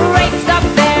all the breaks of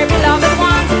their beloved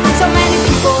ones. So many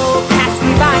people pass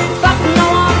me by, but no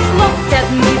one's looked at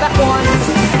me but once.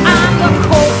 I'm the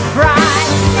cold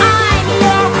bride, I'm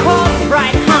your cold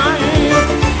bride, hon.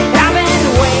 I've been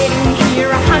waiting here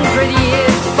 100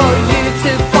 years for you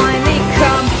to finally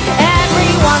come.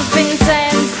 Everyone's been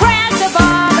saying prayers of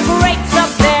all the breaks of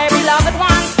their beloved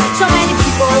ones. So many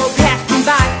people pass me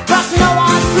by, but no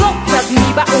one's looked at me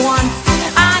but once.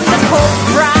 I'm the cold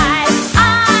bride,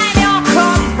 I'm your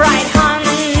cold bride, hon.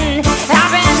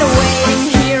 I've been waiting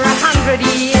here 100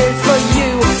 years for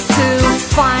you to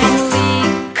finally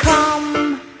come.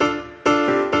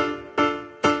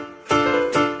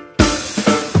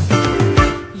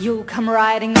 You'll come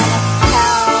riding on a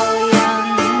stallion,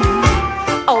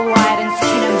 all white and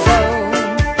skin and bone,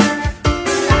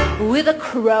 with a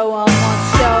crow on one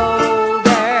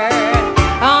shoulder,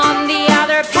 on the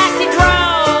other passing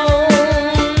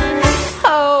throne.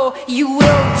 Oh, you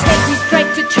will take me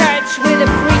straight to church with a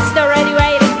priest already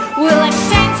waiting. We'll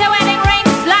exchange our wedding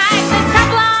rings like the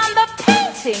couple on the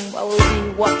painting. While we'll be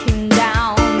walking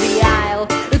down the aisle,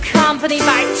 accompanied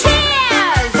by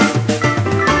cheers.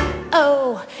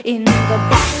 Oh, in the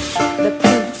back, the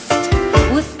priest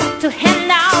will start to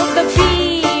hand out the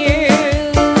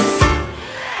beers.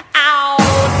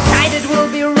 Outside it will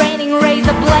be raining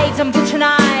razor blades and butcher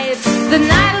knives. The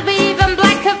night will be even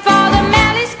blacker for the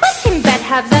merely squeaking bed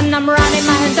halves. And I'm running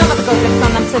my hand over the golden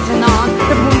sun I'm sitting on.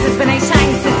 The moon's explanation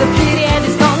disappeared, the end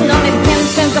is gone. Only the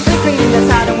pins are flickering in the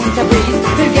southern winter breeze.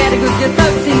 To get a good your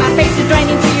thoughts in my face is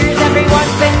draining tears.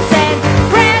 Everyone's been saying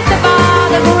prayers of all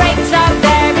the breaks of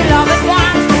their beloved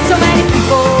ones. So many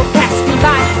people pass me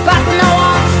by, but no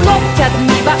one's looked at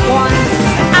me but once.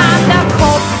 I'm the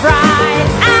cold bride,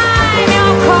 I'm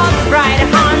your cold bride,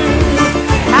 hon.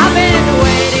 I've been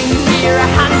waiting here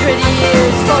 100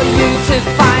 years for you to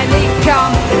finally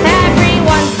come.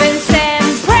 Everyone's been saying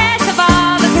prayers of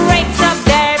all the breaks of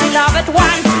their beloved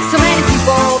ones. So many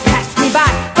people pass me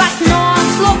by, but no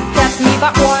one's looked at me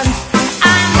but once.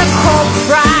 I'm the cold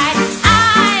bride,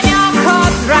 I'm your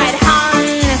cold bride, hon.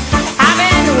 I've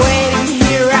been waiting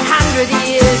here 100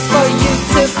 years for you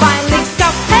to finally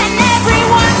come. And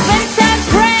everyone's been saying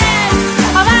prayers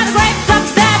of all the breaks of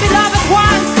their beloved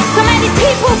ones. So many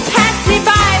people pass me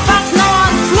by, but no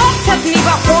one's looked at me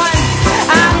but once.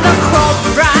 I'm the cold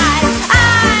bride,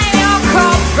 I'm your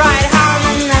cold bride,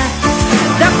 hon.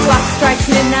 The clock strikes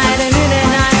midnight and in the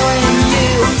night when you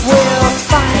will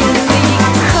finally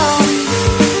come.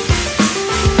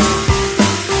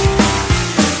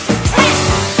 Hey!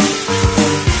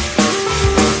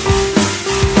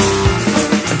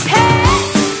 Hey!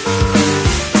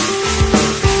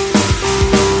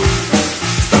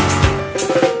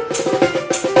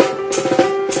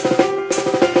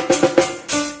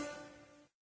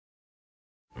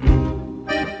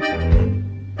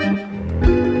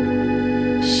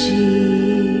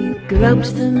 She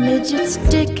grubbed the midget's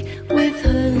dick with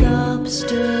her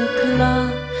lobster claw.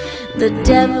 The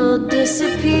devil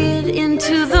disappeared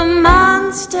into the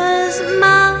monster's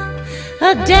maw.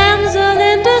 A damsel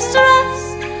in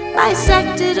distress,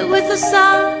 bisected with a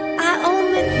saw. I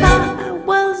only thought I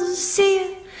was a seer,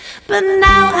 but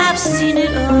now I've seen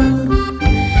it all.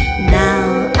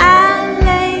 Now I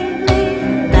lay me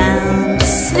down to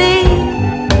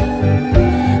sleep,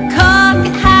 cock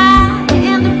high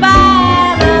in the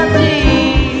bottom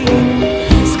deep,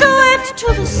 squished to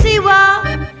the seawall,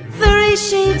 3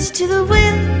 sheets to the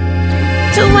wind,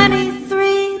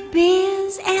 23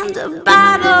 beers and a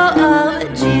bottle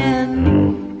of gin.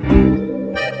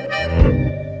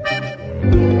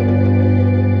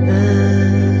 The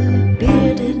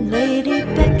bearded lady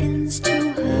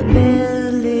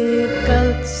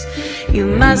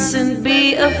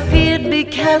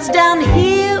 'cause down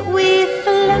here we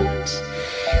float.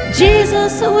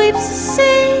 Jesus weeps the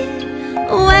sea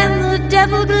when the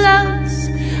devil glows.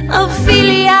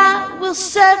 Ophelia will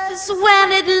surface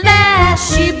when at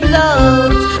last she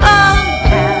blows. Oh,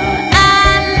 now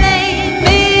I lay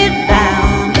me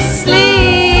down to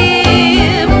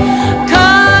sleep,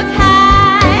 cock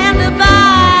high and a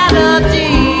bottle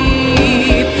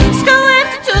deep.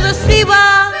 Swift to the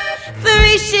seawall,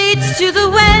 3 sheets to the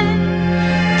wind,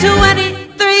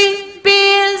 23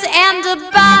 beers and a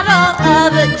bottle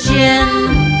of gin.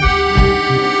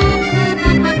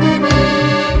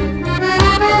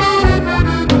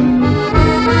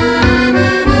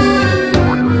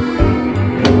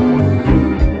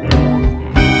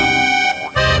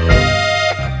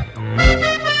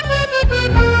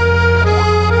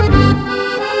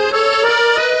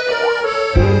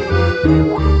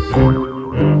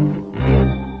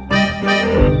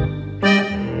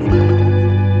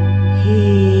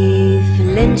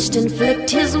 And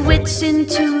flicked his wits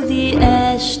into the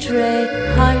ashtray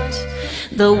heart.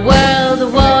 The world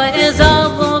war is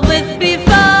over with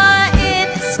before it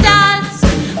starts.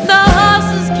 The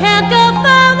horses can't go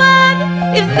forward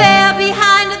if they're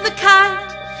behind the cart.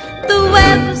 The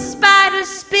web a spider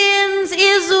spins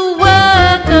is a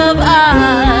work of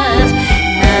art.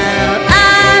 Now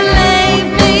I lay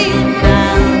me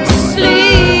down to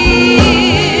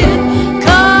sleep,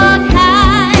 cock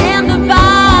high and a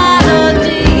bottle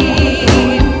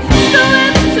deep.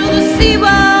 To the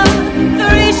seawall,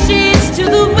 3 sheets to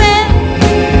the wind,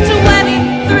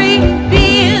 23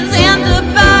 beers and a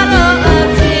bottle of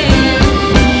gin.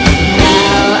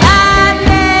 Now I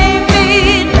lay me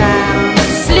down to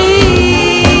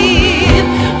sleep,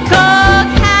 cock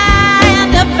high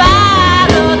and a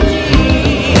bottle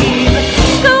deep.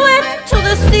 Swift to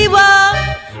the seawall,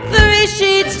 3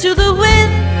 sheets to the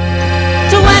wind,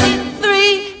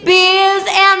 23 beers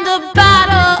and a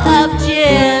bottle of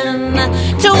gin.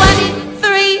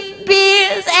 23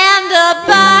 beers and a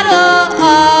bottle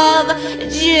of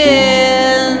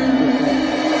gin.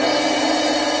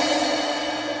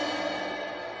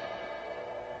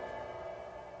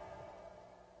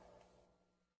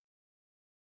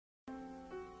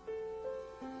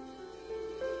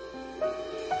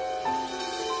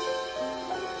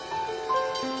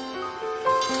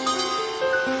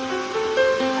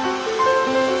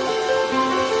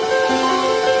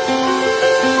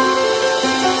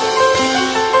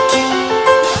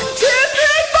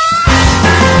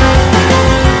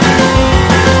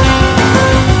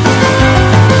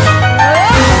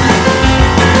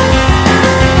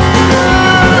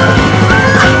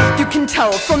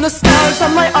 From the scars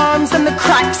on my arms and the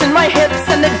cracks in my hips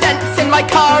and the dents in my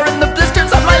car and the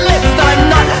blisters on my lips that I'm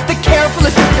not the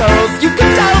carefulest of girls. You can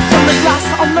tell from the glass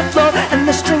on the floor and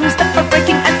the strings that are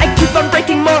breaking, and I keep on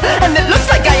breaking more, and it looks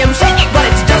like I am shaking, but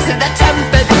it's just the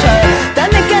temperature.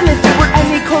 Then again, if it were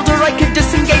any colder I could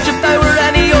disengage. If I were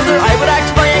any older I would act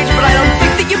my age, but I don't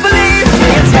think that you believe me.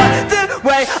 It's not the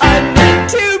way I'm meant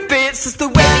to be, it's just the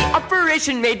way the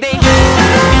operation made me.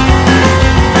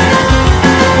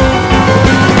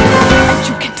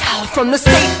 You can tell from the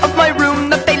state of my room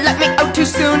that they let me out too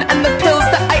soon, and the pills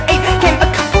that I ate came a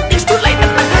couple weeks too late,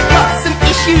 and I've got some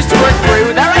issues to work through.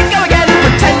 There I go again,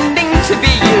 pretending to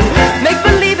be you, make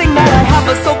believing that I have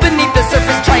a soul beneath the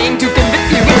surface, trying to convince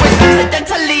you it was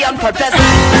accidentally on purpose.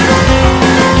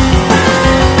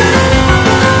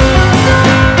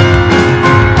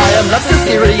 I am not so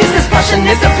serious, this passion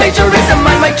is a plagiarism.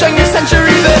 I might join your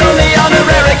century, but only on a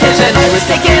rare occasion. I was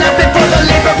taken up before the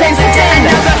labor pains and dead, and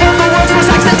now the whole world's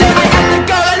worst accident. I have to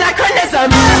go anachronism.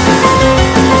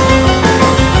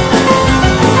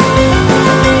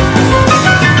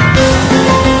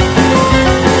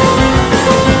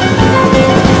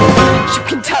 You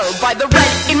can tell by the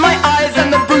red in my eyes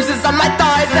and the bruises on my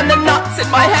thighs and the knots in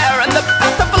my hair and the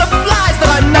bath full of flies that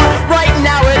I'm not right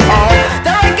now at all.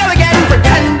 There I go again,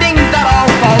 pretending that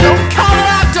I'll fall. Don't call it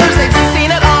actors, they've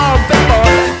seen it all before.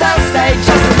 They'll say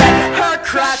just let her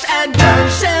crash and burn.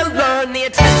 She'll learn, the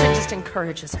attention just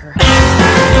encourages her.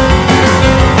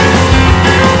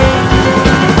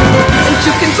 And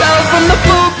you can tell from the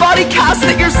full body cast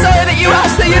that you're sorry that you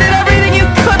asked, that you did everything you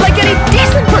could like any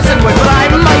decent person would, but I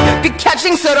might be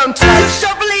catching, so don't touch.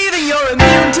 Stop believing you're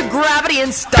immune to gravity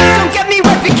and stuff. Don't get me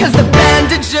wet because the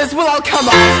bandages will all come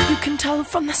off. You can tell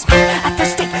from the smell at the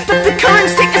state that the current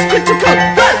state is critical.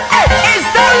 Well, is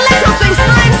the little things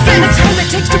fine? And the time it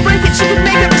takes to break it, she could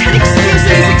make up 10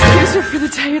 excuses. Excuse her for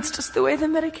the day, it's just the way the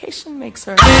medication makes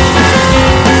her.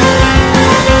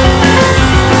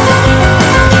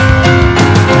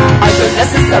 I don't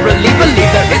necessarily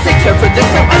believe there is a cure for this,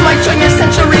 so I might join your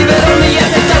century, but only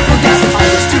as a doubtful guess. I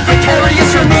was too precarious,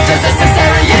 your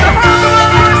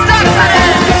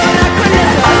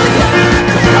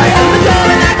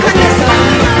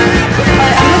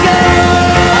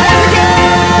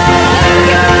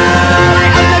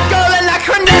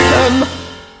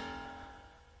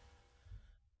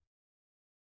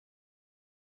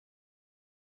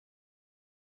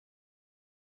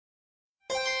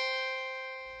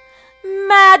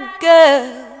Mad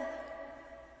girl,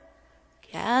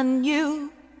 can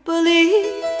you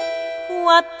believe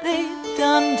what they've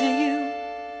done to you?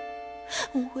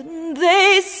 Wouldn't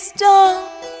they stop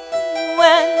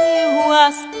when you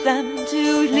ask them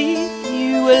to leave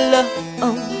you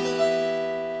alone?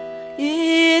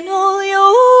 In all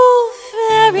your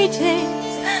fairy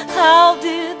tales, how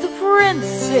did the prince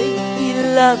say he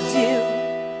loved you?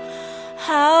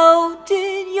 How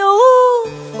did your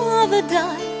father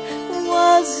die?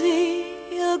 Was he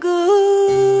a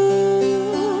good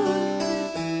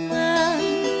man?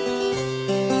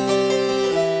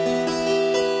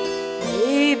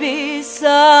 Maybe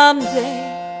someday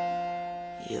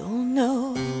you'll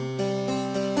know.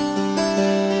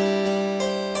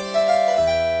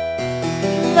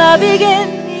 The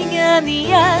beginning and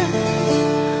the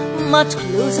end, much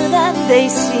closer than they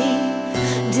seem.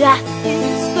 Death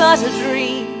is but a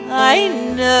dream, I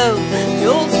know.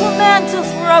 Jewels were meant to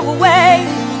throw away,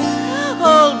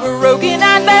 all broken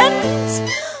and bent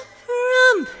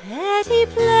from petty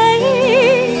play.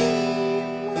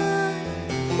 My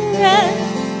friend,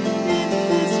 in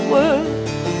this world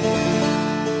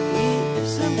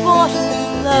is a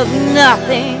bottle of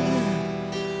nothing.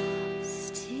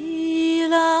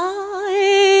 Still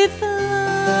I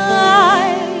fly,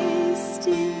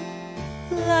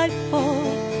 still I fall.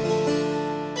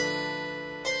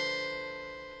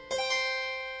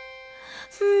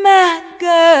 Mad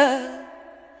girl,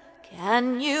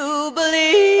 can you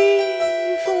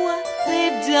believe what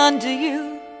they've done to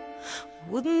you?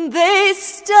 Wouldn't they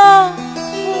stop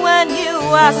when you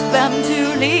ask them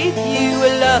to leave you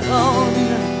alone?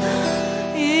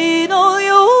 In all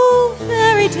your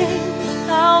fairy tales,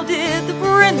 how did the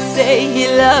prince say he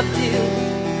loved you?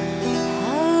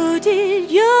 How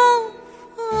did your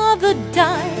father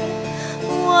die?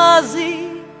 Was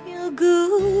he a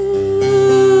good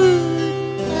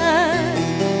man?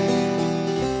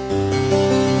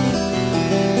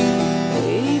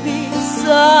 Maybe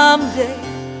someday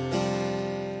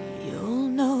you'll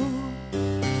know.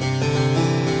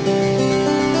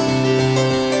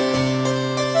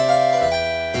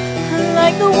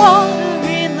 Like the water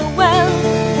in the well,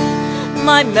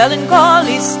 my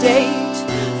melancholy state,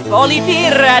 folly,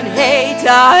 fear and hate,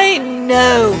 I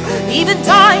know, even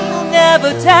time will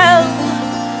never tell.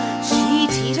 She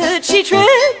teetered, she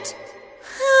tripped,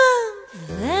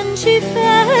 then she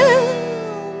fell.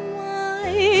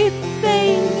 My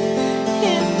faith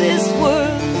in this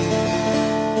world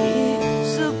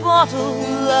is a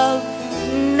bottle of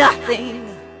nothing.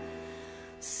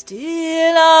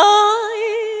 Still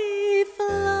I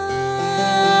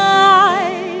fly,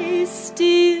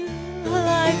 still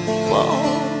I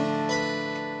fall.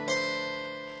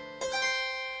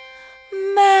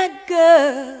 Mad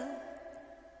girl,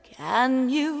 can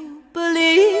you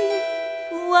believe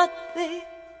what they've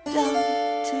done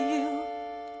to you?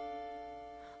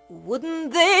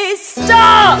 Wouldn't they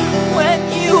stop when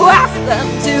you ask them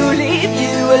to leave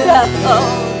you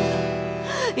alone?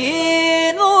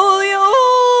 In all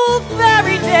your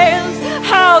fairy tales,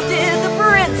 how did the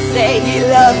prince say he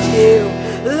loved you?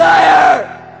 Liar!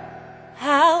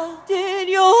 How did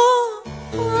your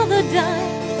father die?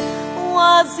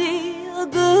 Was he a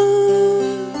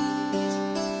good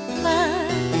man?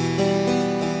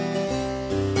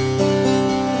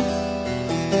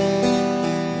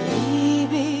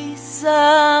 Maybe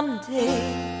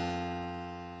someday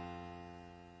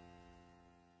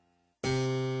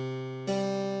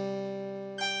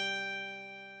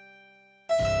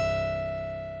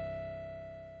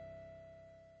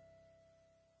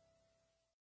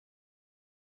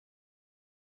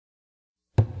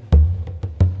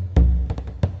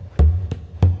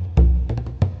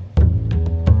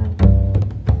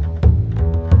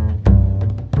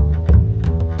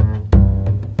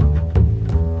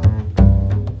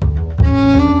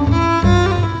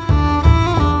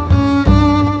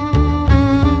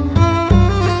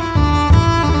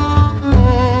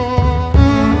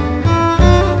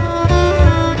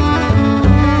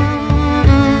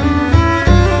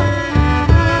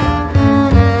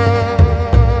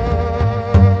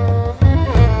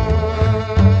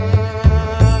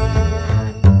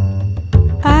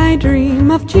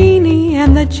of genie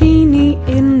and the genie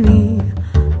in me.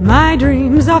 My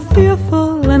dreams are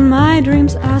fearful and my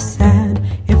dreams are sad.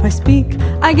 If I speak,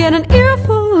 I get an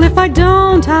earful. If I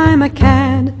don't, I'm a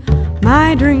cad.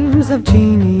 My dreams of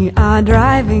genie are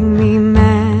driving me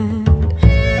mad.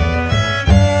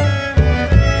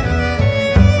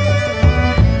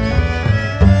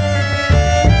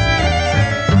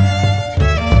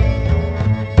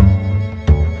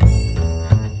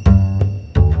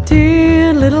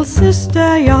 Dear little sister,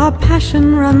 sister, your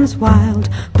passion runs wild.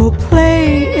 Go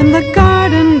play in the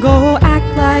garden, go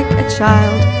act like a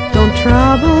child. Don't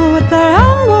trouble with the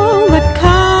rumble that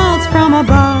calls from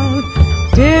above.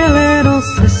 Dear little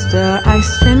sister, I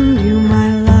send you my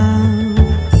love.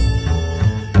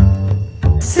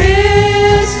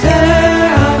 Sister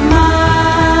of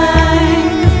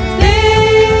mine,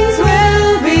 things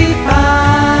will be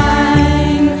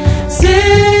fine.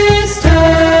 Sister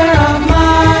of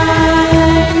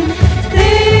mine,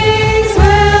 things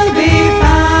will be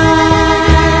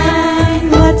fine.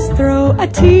 Let's throw a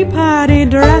tea party,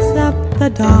 dress up the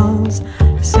dolls,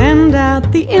 send out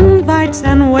the invites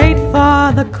and wait for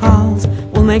the calls.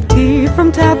 We'll make tea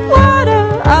from tap water,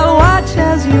 I'll watch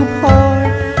as you pour.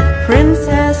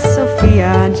 Princess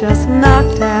Sophia just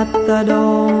knocked at the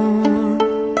door.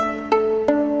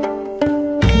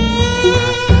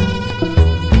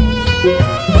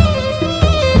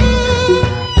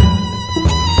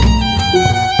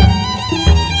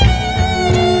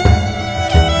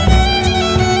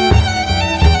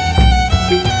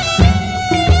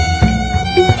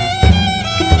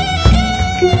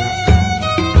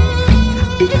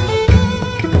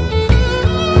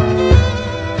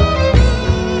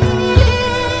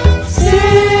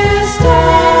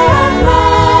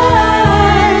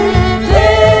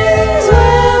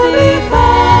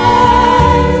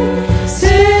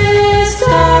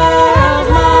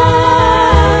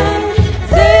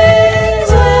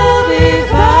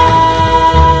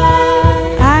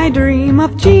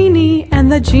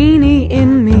 The genie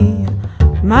in me.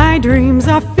 My dreams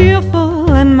are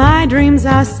fearful and my dreams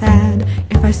are sad.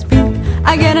 If I speak,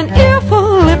 I get an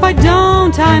earful. If I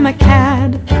don't, I'm a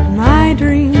cad. My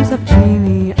dreams of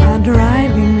genie are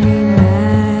driving me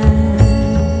mad.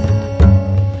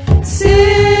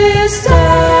 Sister